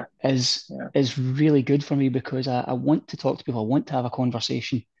Yeah. is Yeah. is really good for me because I want to talk to people, I want to have a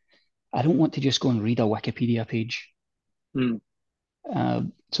conversation. I don't want to just go and read a Wikipedia page. Hmm.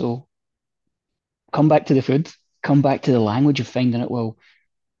 So come back to the food, come back to the language of finding it. Well,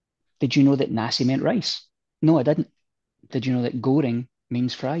 did you know that nasi meant rice? No, I didn't. Did you know that goreng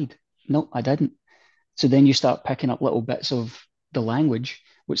means fried? No, I didn't. So then you start picking up little bits of the language,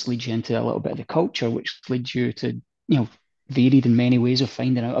 which leads you into a little bit of the culture, which leads you to, varied in many ways of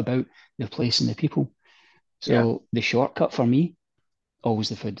finding out about the place and the people. Yeah. So the shortcut for me, always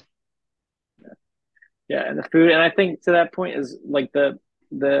the food. Yeah. And the food, and I think to that point is like the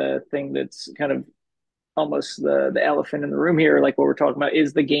thing that's kind of almost the elephant in the room here, like what we're talking about,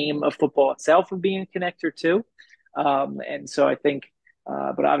 is the game of football itself of being a connector too. And so I think,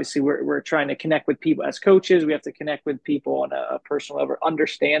 but obviously we're trying to connect with people as coaches. We have to connect with people on a personal level,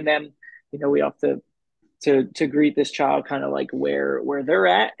 understand them. We have to greet this child kind of like where they're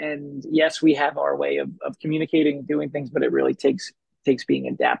at. And yes, we have our way of communicating, doing things, but it really takes being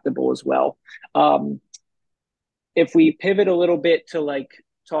adaptable as well. Um, if we pivot a little bit to like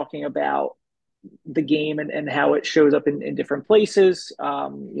talking about the game and how it shows up in different places,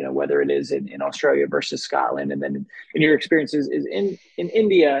 whether it is in Australia versus Scotland, and then in your experiences is in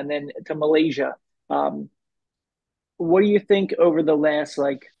India and then to Malaysia. Um, what do you think over the last,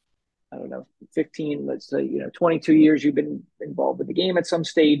 like, I don't know, 15, let's say, 22 years you've been involved with the game at some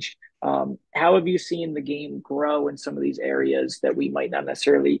stage? How have you seen the game grow in some of these areas that we might not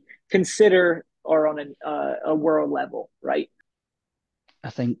necessarily consider are on a world level, right?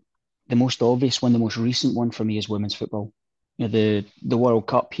 I think the most obvious one, the most recent one for me is women's football. The World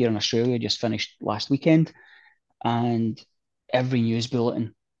Cup here in Australia just finished last weekend, and every news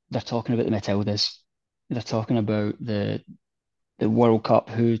bulletin they're talking about the Matildas. They're talking about the World Cup,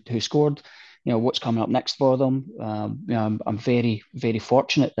 who scored, what's coming up next for them. I'm very very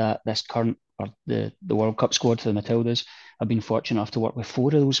fortunate that this current or the World Cup squad for the Matildas. I've been fortunate enough to work with four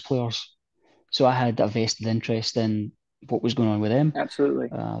of those players, so I had a vested interest in what was going on with them. Absolutely.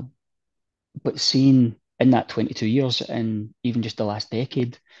 Uh, but seeing in that 22 years and even just the last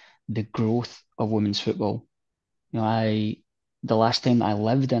decade, the growth of women's football. I the last time I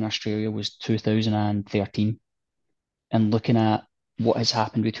lived in Australia was 2013, and looking at what has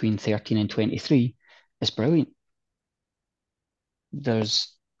happened between 13 and 23 is brilliant.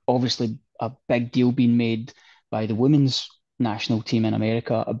 There's obviously a big deal being made by the women's national team in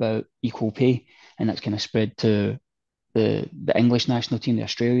America about equal pay, and that's kind of spread to the English national team, the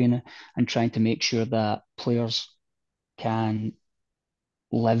Australian, and trying to make sure that players can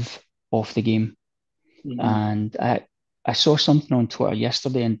live off the game. Mm-hmm. And I saw something on Twitter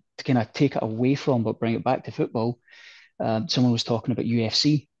yesterday, and to kind of take it away from but bring it back to football, someone was talking about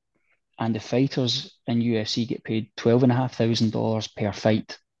UFC, and the fighters in UFC get paid $12,500 per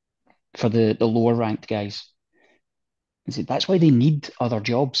fight for the lower ranked guys. And so that's why they need other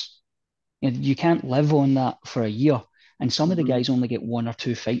jobs. You can't live on that for a year, and some of the Mm-hmm. guys only get one or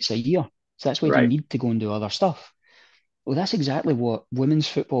two fights a year. So that's why they Right. need to go and do other stuff. Well, that's exactly what women's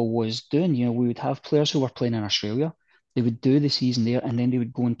football was doing. We would have players who were playing in Australia. They would do the season there, and then they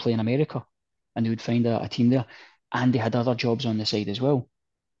would go and play in America, and they would find a team there, and they had other jobs on the side as well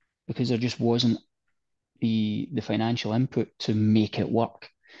because there just wasn't the financial input to make it work.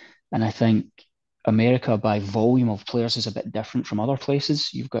 And I think America, by volume of players, is a bit different from other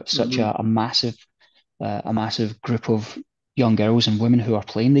places. You've got such Mm-hmm. a massive group of young girls and women who are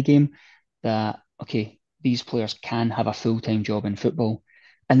playing the game that, okay, these players can have a full-time job in football.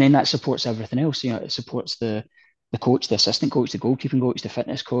 And then that supports everything else. It supports the coach, the assistant coach, the goalkeeping coach, the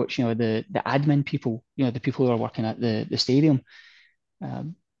fitness coach, the admin people, the people who are working at the stadium.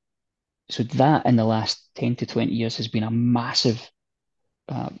 Um, so that in the last 10 to 20 years has been a massive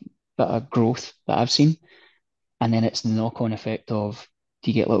um, bit of growth that I've seen. And then it's the knock-on effect of,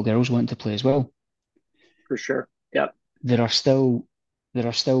 do you get little girls wanting to play as well? For sure. Yeah. There are still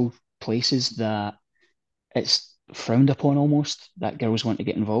places that it's frowned upon almost that girls want to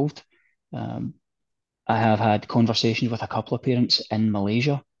get involved. Um, I have had conversations with a couple of parents in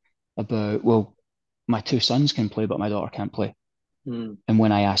Malaysia about, well, my two sons can play, but my daughter can't play. Mm. And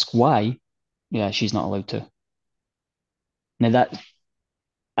when I ask why, yeah, she's not allowed to. Now that,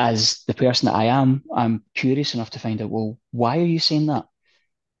 as the person that I am, I'm curious enough to find out, well, why are you saying that?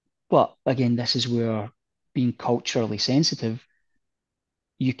 But again, this is where being culturally sensitive,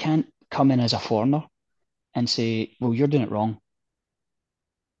 you can't come in as a foreigner and say, well, you're doing it wrong.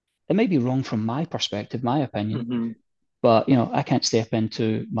 It may be wrong from my perspective, my opinion, Hmm. but I can't step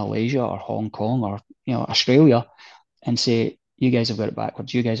into Malaysia or Hong Kong or Australia and say, you guys have got it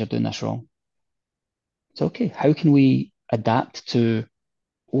backwards. You guys are doing this wrong. It's okay. How can we adapt to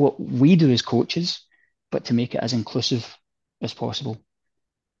what we do as coaches, but to make it as inclusive as possible?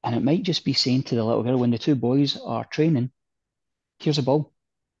 And it might just be saying to the little girl when the two boys are training, here's a ball.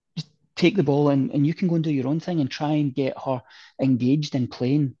 Just take the ball and you can go and do your own thing and try and get her engaged in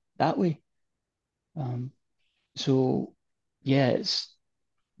playing that way. Um, so yeah, it's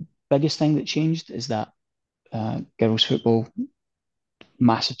biggest thing that changed is that girls football,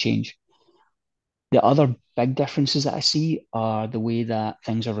 massive change. The other big differences that I see are the way that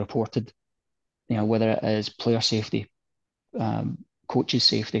things are reported, whether it is player safety, coaches'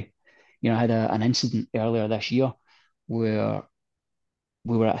 safety. I had an incident earlier this year where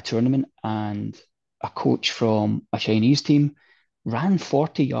we were at a tournament and a coach from a Chinese team ran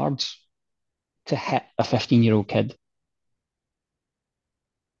 40 yards to hit a 15-year-old kid.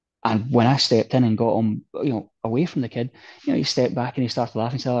 And when I stepped in and got him, away from the kid, he stepped back and he started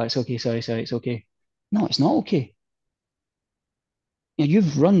laughing. He said, "Oh, it's okay, sorry, it's okay." No, it's not okay.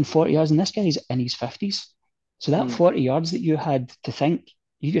 You've run 40 yards, and this guy's in his 50s. So that Mm. 40 yards that you had to think,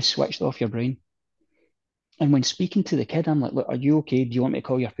 you just switched off your brain. And when speaking to the kid, I'm like, look, are you okay? Do you want me to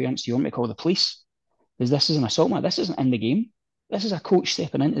call your parents? Do you want me to call the police? Because this is an assault match. This isn't in the game. This is a coach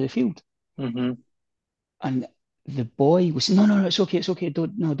stepping into the field. Hmm. And the boy was saying, no, no, no, it's okay.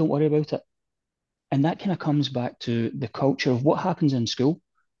 Don't worry about it. And that kind of comes back to the culture of what happens in school,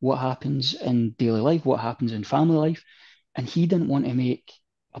 what happens in daily life, what happens in family life. And he didn't want to make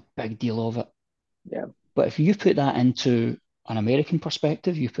a big deal of it. Yeah. But if you put that into an American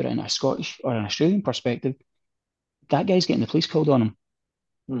perspective, you put it in a Scottish or an Australian perspective, that guy's getting the police called on him.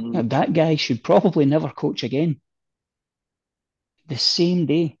 Hmm. That guy should probably never coach again. The same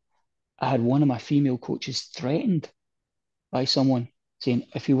day, I had one of my female coaches threatened by someone saying,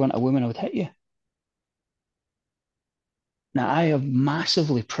 if you weren't a woman, I would hit you. Now, I am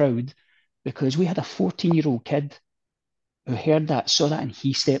massively proud because we had a 14-year-old kid who heard that, saw that, and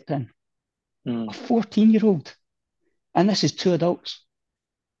he stepped in. A Mm. 14-year-old. And this is two adults.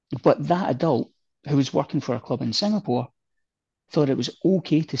 But that adult who was working for a club in Singapore thought it was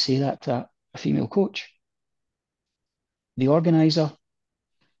okay to say that to a female coach. The organizer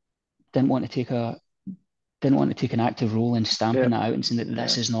didn't want to take a didn't want to take an active role in Yeah. stamping that out and saying that Yeah.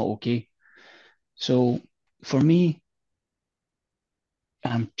 this is not okay. So for me,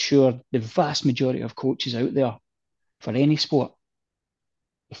 and I'm sure the vast majority of coaches out there for any sport,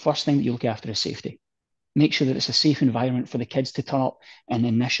 the first thing that you look after is safety. Make sure that it's a safe environment for the kids to turn up and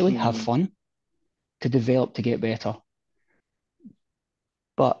initially have Hmm. fun, to develop, to get better.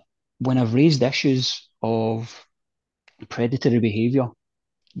 But when I've raised issues of predatory behaviour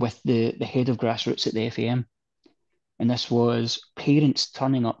with the head of grassroots at the FAM, and this was parents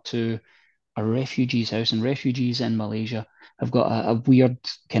turning up to a refugee's house, and refugees in Malaysia have got a weird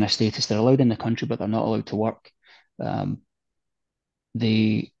kind of status. They're allowed in the country, but they're not allowed to work. Um,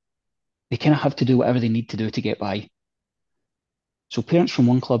 they they kind of have to do whatever they need to do to get by. So parents from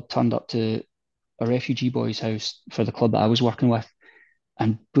one club turned up to a refugee boy's house for the club that I was working with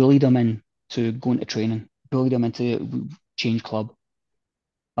and bullied him into going to training, bullied him into change club.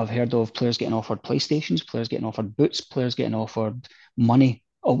 I've heard of players getting offered PlayStations, players getting offered boots, players getting offered money.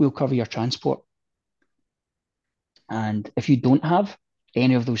 Oh, we'll cover your transport. And if you don't have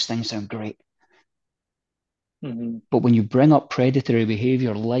any of those things, sound great. Hmm. But when you bring up predatory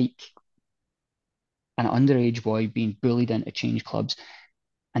behavior like an underage boy being bullied into change clubs,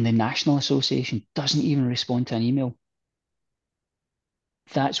 and the National Association doesn't even respond to an email,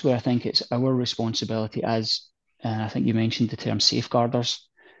 that's where I think it's our responsibility as, and I think you mentioned the term safeguarders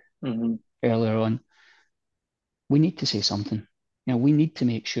Hmm. earlier on. We need to say something. We need to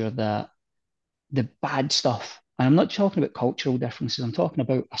make sure that the bad stuff, and I'm not talking about cultural differences, I'm talking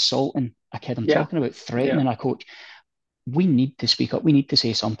about assaulting a kid, I'm Yeah. talking about Yeah. threatening a coach. We need to speak up, we need to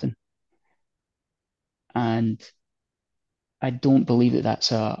say something. And I don't believe that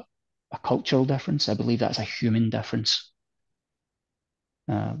that's a cultural difference. I believe that's a human difference.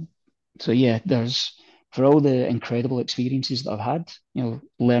 Um, so yeah, there's for all the incredible experiences that I've had,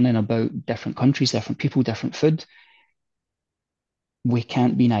 learning about different countries, different people, different food, we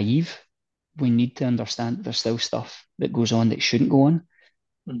can't be naive. We need to understand that there's still stuff that goes on that shouldn't go on.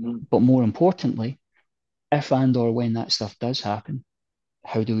 Hmm. But more importantly, if and or when that stuff does happen,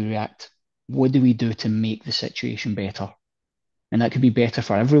 how do we react? What do we do to make the situation better? And that could be better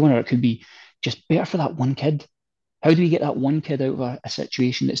for everyone, or it could be just better for that one kid. How do we get that one kid out of a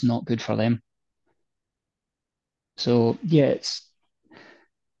situation that's not good for them? So yeah, it's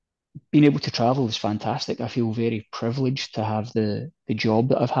being able to travel is fantastic. I feel very privileged to have the job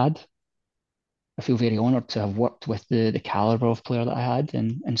that I've had. I feel very honoured to have worked with the caliber of player that I had,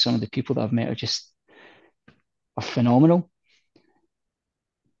 and some of the people that I've met are just are phenomenal.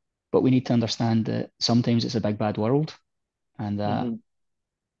 But we need to understand that sometimes it's a big bad world, and that Mm-hmm.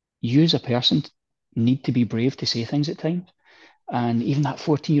 you as a person need to be brave to say things at times. And even that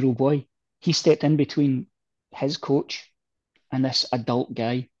 14-year-old boy, he stepped in between his coach and this adult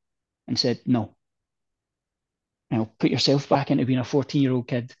guy and said, no, put yourself back into being a 14-year-old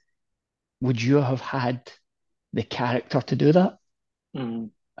kid. Would you have had the character to do that? Mm-hmm.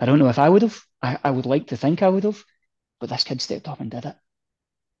 I don't know if I would have. I would like to think I would have, but this kid stepped up and did it.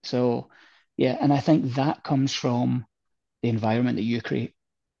 So, yeah, and I think that comes from the environment that you create.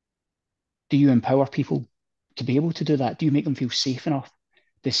 Do you empower people to be able to do that? Do you make them feel safe enough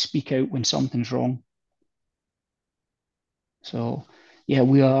to speak out when something's wrong? So, yeah,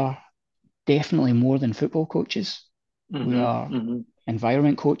 we are definitely more than football coaches. We Mm-hmm. are Mm-hmm.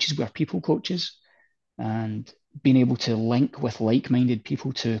 environment coaches, we are people coaches, and being able to link with like-minded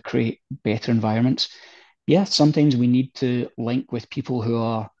people to create better environments. Yeah, sometimes we need to link with people who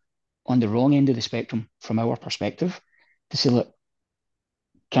are on the wrong end of the spectrum from our perspective to say, look,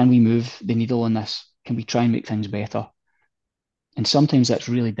 can we move the needle on this? Can we try and make things better? And sometimes that's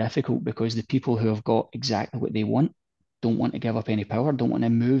really difficult because the people who have got exactly what they want don't want to give up any power, don't want to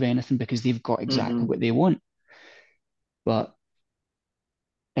move anything because they've got exactly Mm-hmm. what they want. But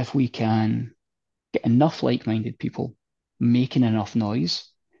if we can get enough like-minded people making enough noise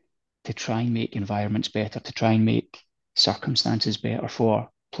to try and make environments better, to try and make circumstances better for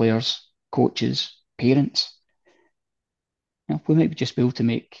players, coaches, parents, we might just be able to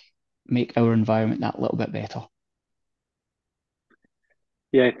make our environment that little bit better.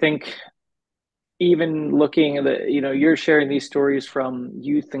 Yeah, I think even looking at you're sharing these stories from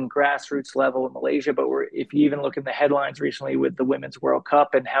youth and grassroots level in Malaysia, but if you even look at the headlines recently with the Women's World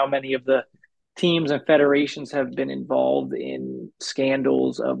Cup and how many of the teams and federations have been involved in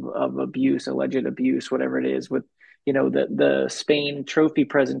scandals of abuse, alleged abuse, whatever it is, with the Spain trophy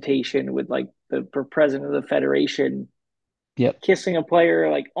presentation with like the president of the federation Yep. kissing a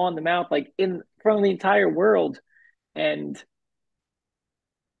player like on the mouth, like in front of the entire world. And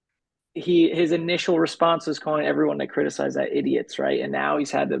his initial response was calling everyone that criticized that idiots, right? And now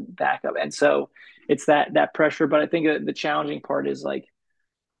he's had to back up, and so it's that pressure. But I think the challenging part is like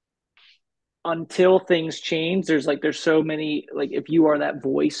until things change, there's so many, like if you are that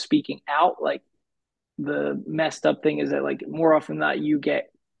voice speaking out, like the messed up thing is that like more often than not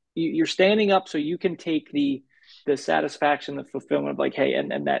you're standing up so you can take the satisfaction, the fulfillment of like, hey,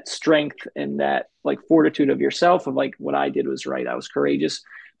 and that strength and that like fortitude of yourself of like what I did was right, I was courageous.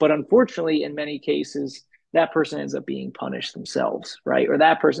 But unfortunately in many cases that person ends up being punished themselves, right? Or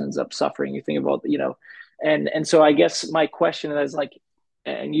that person ends up suffering. You think about and so I guess my question is like,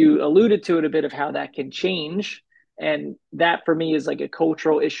 and you alluded to it a bit of how that can change, and that for me is like a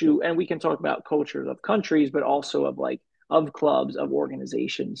cultural issue. And we can talk about cultures of countries, but also of like of clubs, of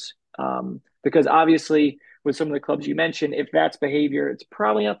organizations. Because obviously, with some of the clubs you mentioned, if that's behavior, it's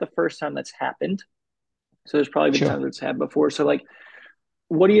probably not the first time that's happened. So there's probably been Sure. times where it's happened before. So like,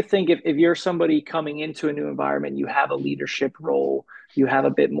 what do you think if you're somebody coming into a new environment, you have a leadership role, you have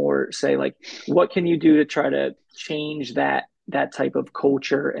a bit more say, like what can you do to try to change that type of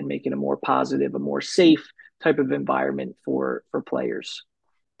culture and make it a more positive, a more safe type of environment for players?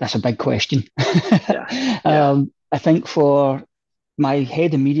 That's a big question. Yeah, yeah. I think for my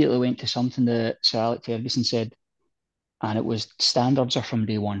head immediately went to something that Sir Alex Ferguson said, and it was standards are from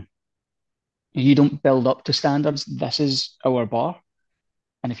day one. You don't build up to standards. This is our bar.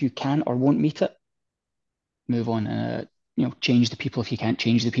 And if you can or won't meet it, move on. Change the people if you can't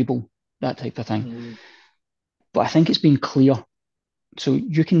change the people, that type of thing. Mm-hmm. But I think it's been clear. So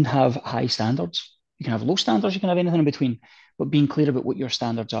you can have high standards, you can have low standards, you can have anything in between. But being clear about what your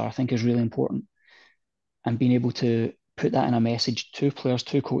standards are, I think, is really important. And being able to put that in a message to players,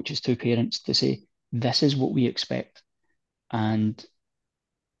 to coaches, to parents to say, this is what we expect. And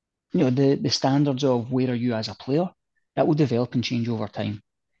the standards of where are you as a player, that will develop and change over time.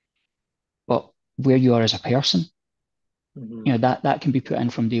 But where you are as a person, Mm-hmm. that can be put in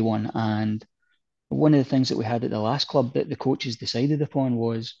from day one. And one of the things that we had at the last club that the coaches decided upon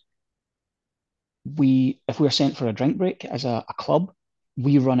was if we're sent for a drink break as a club,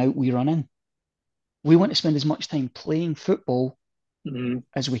 we run out, we run in. We want to spend as much time playing football Mm-hmm.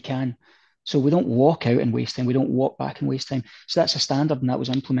 as we can. So we don't walk out and waste time. We don't walk back and waste time. So that's a standard, and that was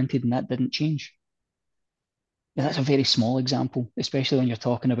implemented, and that didn't change. Now, that's a very small example, especially when you're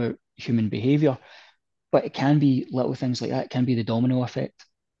talking about human behavior. But it can be little things like that. It can be the domino effect.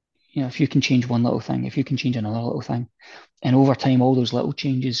 If you can change one little thing, if you can change another little thing, and over time, all those little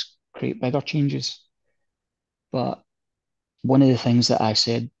changes create bigger changes. But one of the things that I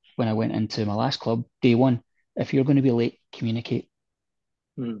said when I went into my last club, day one, if you're going to be late, communicate.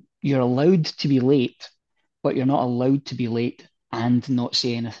 Mm. You're allowed to be late, but you're not allowed to be late and not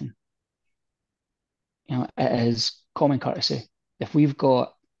say anything. It is common courtesy. If we've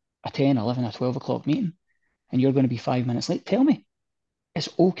got a 10, 11, or 12 o'clock meeting and you're going to be 5 minutes late, tell me. It's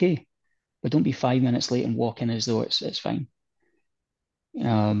okay. But don't be 5 minutes late and walk in as though it's fine.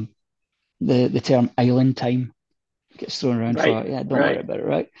 Um, the term island time gets thrown around Right. for, yeah, don't worry Right. about it,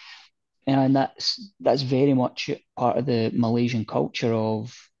 right? And that's very much part of the Malaysian culture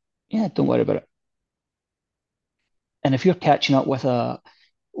of, yeah, don't worry about it. And if you're catching up with a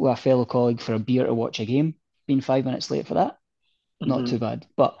fellow colleague for a beer to watch a game, being 5 minutes late for that, not Hmm. too bad.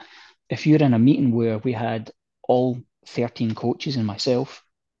 But if you're in a meeting where we had all 13 coaches and myself,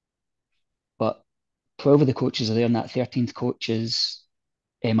 but 12 of the coaches are there and that 13th coach is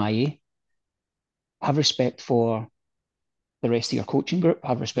MIA, have respect for the rest of your coaching group,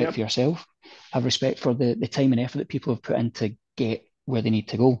 have respect for Yep. yourself, have respect for the time and effort that people have put in to get where they need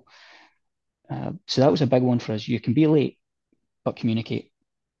to go. So that was a big one for us. You can be late, but communicate.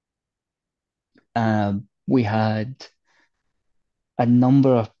 We had a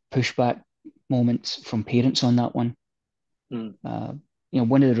number of pushback moments from parents on that one. Mm. Uh,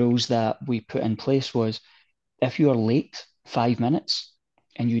 one of the rules that we put in place was if you are late 5 minutes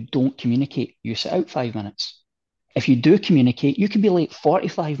and you don't communicate, you sit out 5 minutes. If you do communicate, you can be late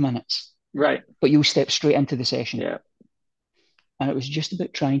 45 minutes, Right. but you'll step straight into the session. Yeah. And it was just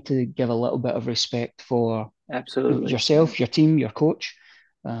about trying to give a little bit of respect for Absolutely. Yeah. yourself, your team, your coach.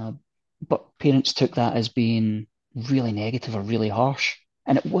 Uh, but parents took that as being really negative or really harsh.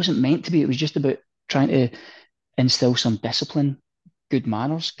 And it wasn't meant to be. It was just about trying to instill some discipline, good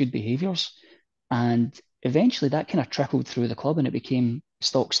manners, good behaviors. And eventually that kind of trickled through the club and it became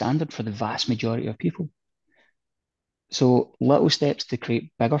stock standard for the vast majority of people. So little steps to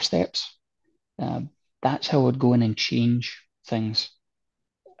create bigger steps. Um, that's how I'd go in and change things.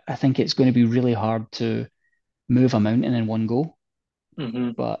 I think it's going to be really hard to move a mountain in one go,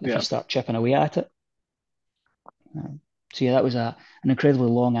 Hmm. but if you Yeah. start chipping away at it. So yeah, that was an incredibly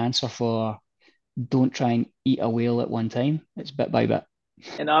long answer for don't try and eat a whale at one time. It's bit by bit.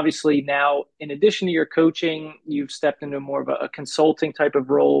 And obviously now, in addition to your coaching, you've stepped into more of a consulting type of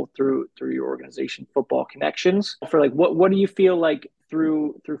role through your organization, Football Connections. For like, what do you feel like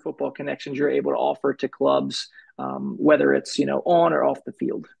through Football Connections you're able to offer to clubs, whether it's on or off the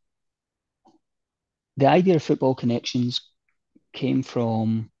field? The idea of football connections came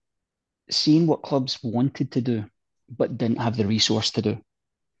from seeing what clubs wanted to do but didn't have the resource to do.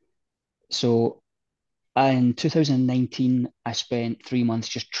 So in 2019, I spent 3 months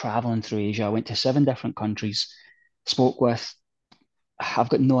just traveling through Asia. I went to 7 different countries, spoke with, I've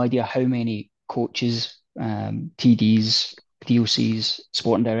got no idea how many coaches, TDs, DOCs,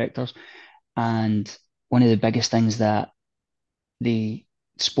 sporting directors. And one of the biggest things that they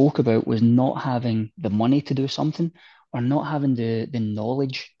spoke about was not having the money to do something or not having the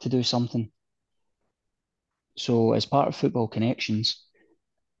knowledge to do something. So, as part of Football Connections,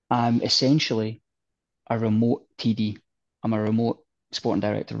 I'm essentially a remote TD. I'm a remote sporting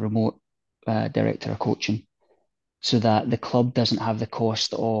director, remote director of coaching, so that the club doesn't have the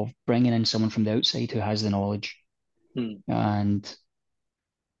cost of bringing in someone from the outside who has the knowledge. Hmm. And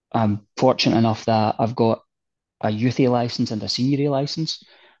I'm fortunate enough that I've got a youth A license and a senior A license.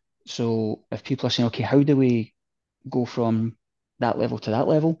 So if people are saying, okay, how do we go from that level to that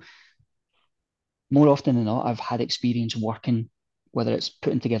level? More often than not, I've had experience working, whether it's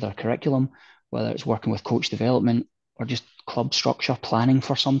putting together a curriculum, whether it's working with coach development, or just club structure, planning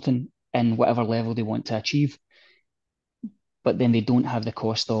for something in whatever level they want to achieve. But then they don't have the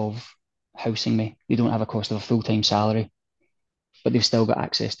cost of housing me. They don't have a cost of a full-time salary, but they've still got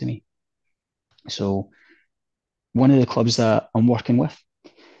access to me. So one of the clubs that I'm working with,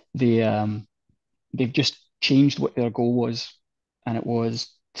 they they've just changed what their goal was, and it was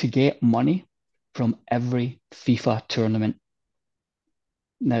to get money from every FIFA tournament.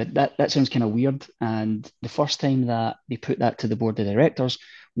 Now that sounds kind of weird, and the first time that they put that to the board of directors,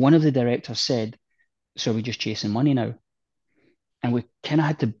 one of the directors said, "So are we just chasing money now?" And we kind of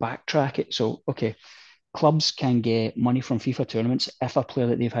had to backtrack it. So, okay, clubs can get money from FIFA tournaments if a player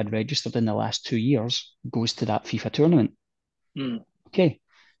that they've had registered in the last 2 years goes to that FIFA tournament. Hmm. Okay,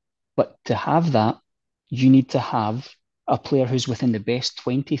 But to have that, you need to have a player who's within the best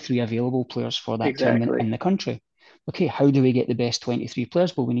 23 available players for that tournament Exactly. in the country. Okay, how do we get the best 23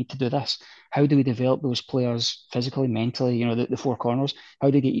 players? Well, we need to do this. How do we develop those players physically, mentally, the four corners? How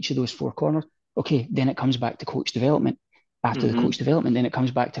do we get each of those four corners? Okay, then it comes back to coach development. After the Hmm. coach development, then it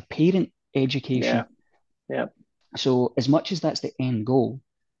comes back to parent Yeah. education. Yeah. So, as much as that's the end goal,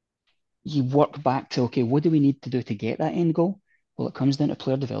 you work back to, okay, what do we need to do to get that end goal? Well, it comes down to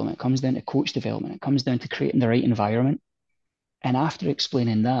player development, it comes down to coach development, it comes down to creating the right environment. And after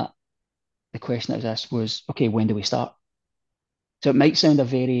explaining that, the question that was asked was, okay, when do we start? So it might sound a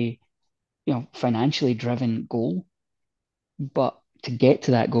very, financially driven goal, but to get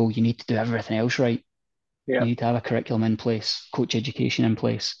to that goal, you need to do everything else right. Yeah. You need to have a curriculum in place, coach education in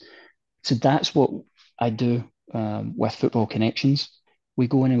place. So that's what I do with Football Connections. We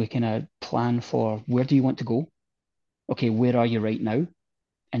go in and we kind of plan for where do you want to go? Okay, where are you right now?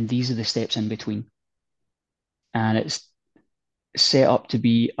 And these are the steps in between. And it's set up to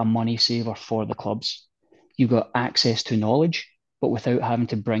be a money saver for the clubs. You've got access to knowledge, but without having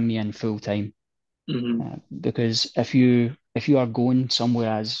to bring me in full time. Hmm. Because if you are going somewhere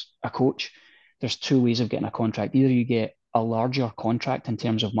as a coach, there's two ways of getting a contract. Either you get a larger contract in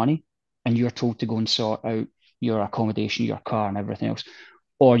terms of money, and you're told to go and sort out your accommodation, your car, and everything else,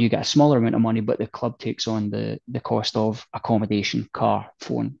 or you get a smaller amount of money, but the club takes on the cost of accommodation, car,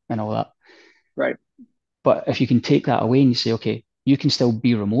 phone, and all that. Right. But if you can take that away and you say, okay, you can still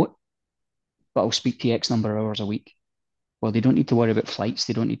be remote, but I'll speak to you X number of hours a week. Well, they don't need to worry about flights.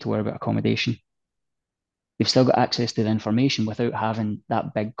 They don't need to worry about accommodation. They've still got access to the information without having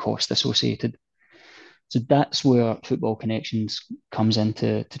that big cost associated. So that's where Football Connections comes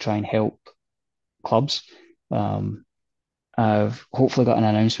into to try and help clubs. Um, I've hopefully got an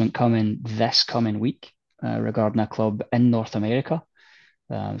announcement coming this coming week regarding a club in North America.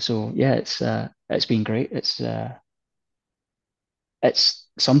 So yeah, it's been great. It's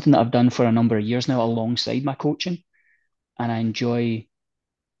something that I've done for a number of years now alongside my coaching, and I enjoy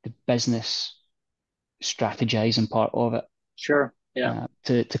the business strategizing part of it Sure. Yeah.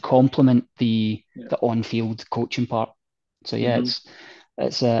 to complement the Yeah. the on-field coaching part. So yeah, Hmm.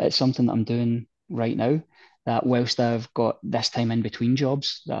 it's something that I'm doing right now. That whilst I've got this time in between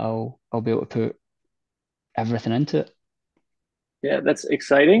jobs, that I'll be able to put everything into Yeah, that's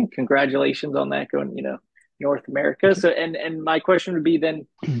exciting. Congratulations on that going, North America. it. So and my question would be then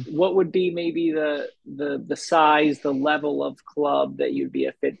what would be maybe the size, the level of club that you'd be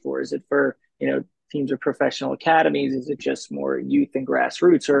a fit for? Is it for, teams of professional academies? Is it just more youth and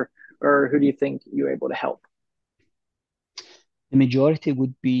grassroots or who do you think you're able to help? The majority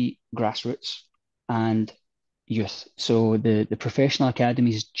would be grassroots and youth. So the professional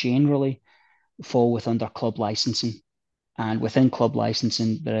academies generally fall with under club licensing. And within club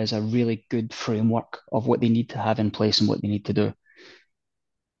licensing, there is a really good framework of what they need to have in place and what they need to do.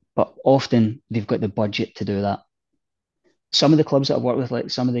 But often they've got the budget to do that. Some of the clubs that I've worked with, like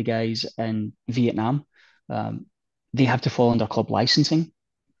some of the guys in Vietnam, um, they have to fall under club licensing,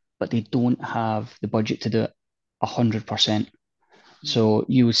 but they don't have the budget to do it 100%. So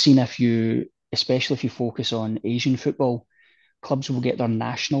you've seen if you, especially if you focus on Asian football, clubs will get their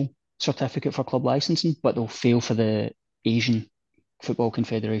national certificate for club licensing, but they'll fail for the Asian Football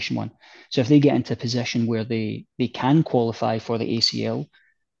Confederation one. So if they get into a position where they can qualify for the ACL,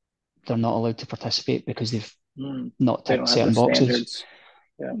 they're not allowed to participate because they've Mm. not They ticked don't have the certain boxes. standards.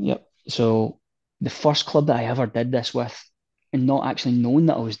 Yeah. Yep. So the first club that I ever did this with, and not actually knowing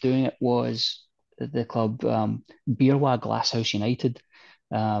that I was doing it, was the club Beerwa Glasshouse United.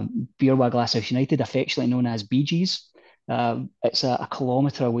 Beerwa Glasshouse United, affectionately known as Bee Gees. It's a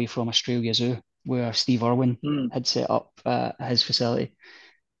kilometre away from Australia Zoo, where Steve Irwin Mm. had set up his facility.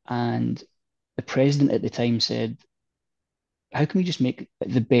 And the president at the time said, how can we just make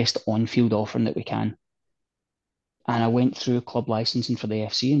the best on-field offering that we can? And I went through club licensing for the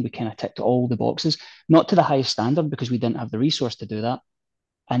FC and we kind of ticked all the boxes, not to the highest standard because we didn't have the resource to do that,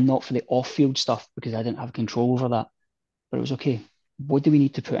 and not for the off-field stuff because I didn't have control over that. But it was okay. What do we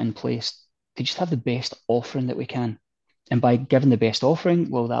need to put in place to just have the best offering that we can? And by giving the best offering,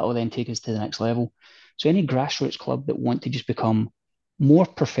 well, that will then take us to the next level. So any grassroots club that want to just become more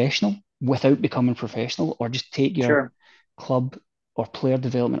professional without becoming professional, or just take your Sure. club or player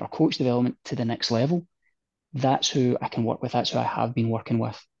development or coach development to the next level, that's who I can work with. That's who I have been working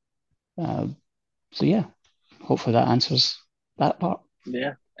with. Uh, so yeah, hopefully that answers that part.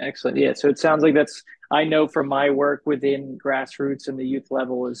 Yeah, excellent. Yeah, so it sounds like I know from my work within grassroots and the youth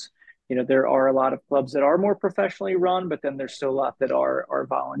level is, there are a lot of clubs that are more professionally run, but then there's still a lot that are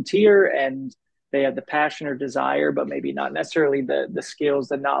volunteer. And they have the passion or desire, but maybe not necessarily the skills,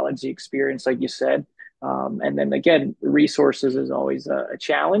 the knowledge, the experience, like you said. And then again, resources is always a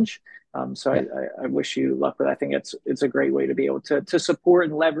challenge. So Yeah, I wish you luck with. I think it's a great way to be able to support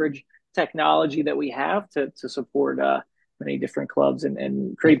and leverage technology that we have to support many different clubs and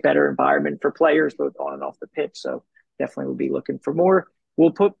yeah. create better environment for players both on and off the pitch. So definitely will be looking for more.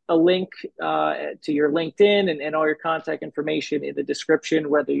 We'll put a link to your LinkedIn and all your contact information in the description,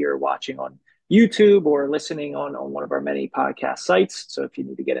 whether you're watching on YouTube or listening on one of our many podcast sites. So if you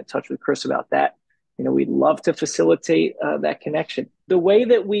need to get in touch with Chris about that, we'd love to facilitate that connection. The way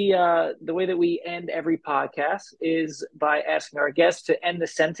that we end every podcast is by asking our guests to end the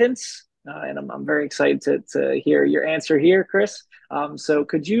sentence, and I'm very excited to hear your answer here, Chris. So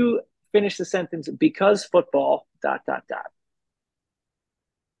could you finish the sentence? Because football. Dot dot dot.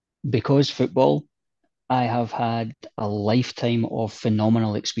 Because football, I have had a lifetime of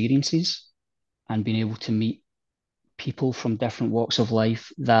phenomenal experiences and been able to meet people from different walks of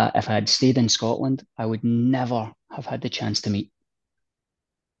life that if I had stayed in Scotland, I would never have had the chance to meet.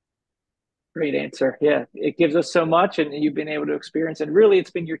 Great answer. Yeah, it gives us so much, and you've been able to experience, and really,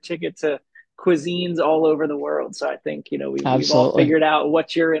 it's been your ticket to cuisines all over the world. So I think we've all Absolutely. figured out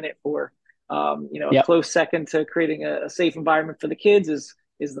what you're in it for. A Yep, close second to creating a safe environment for the kids is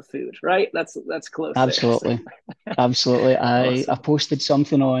the food, right? That's close there. So absolutely. Absolutely. I awesome. posted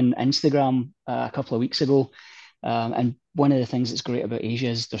something on Instagram a couple of weeks ago. And one of the things that's great about Asia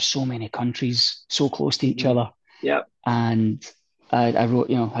is there's so many countries so close to each Hmm. other. Yep. And I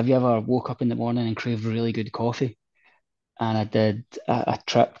wrote, have you ever woke up in the morning and craved really good coffee? And I did a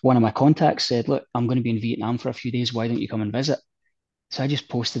trip. One of my contacts said, look, I'm going to be in Vietnam for a few days. Why don't you come and visit? So I just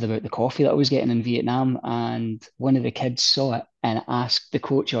posted about the coffee that I was getting in Vietnam. And one of the kids saw it and asked the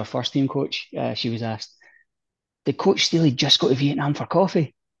coach, our first team coach, she was asked, did Coach Steely just go to Vietnam for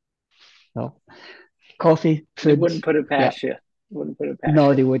coffee? So coffee, They food. wouldn't put it Yeah. past you. Wouldn't put it past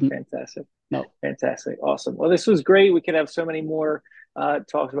No, you. they wouldn't. Fantastic. No. Fantastic. Awesome. Well, this was great. We could have so many more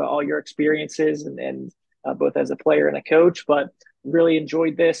talks about all your experiences and both as a player and a coach, but really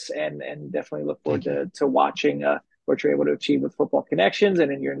enjoyed this and definitely look forward Thank you. to watching what you're able to achieve with Football Connections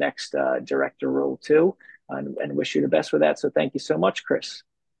and in your next director role too. And wish you the best with that. So thank you so much, Chris.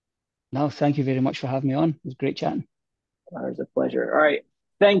 No, thank you very much for having me on. It was great chatting. It was a pleasure. All right.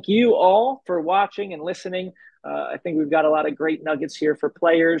 Thank you all for watching and listening. I think we've got a lot of great nuggets here for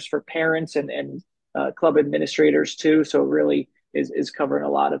players, for parents, and club administrators too. So it really is covering a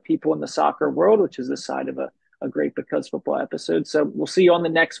lot of people in the soccer world, which is the side of a great Because Football episode. So we'll see you on the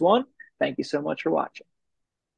next one. Thank you so much for watching.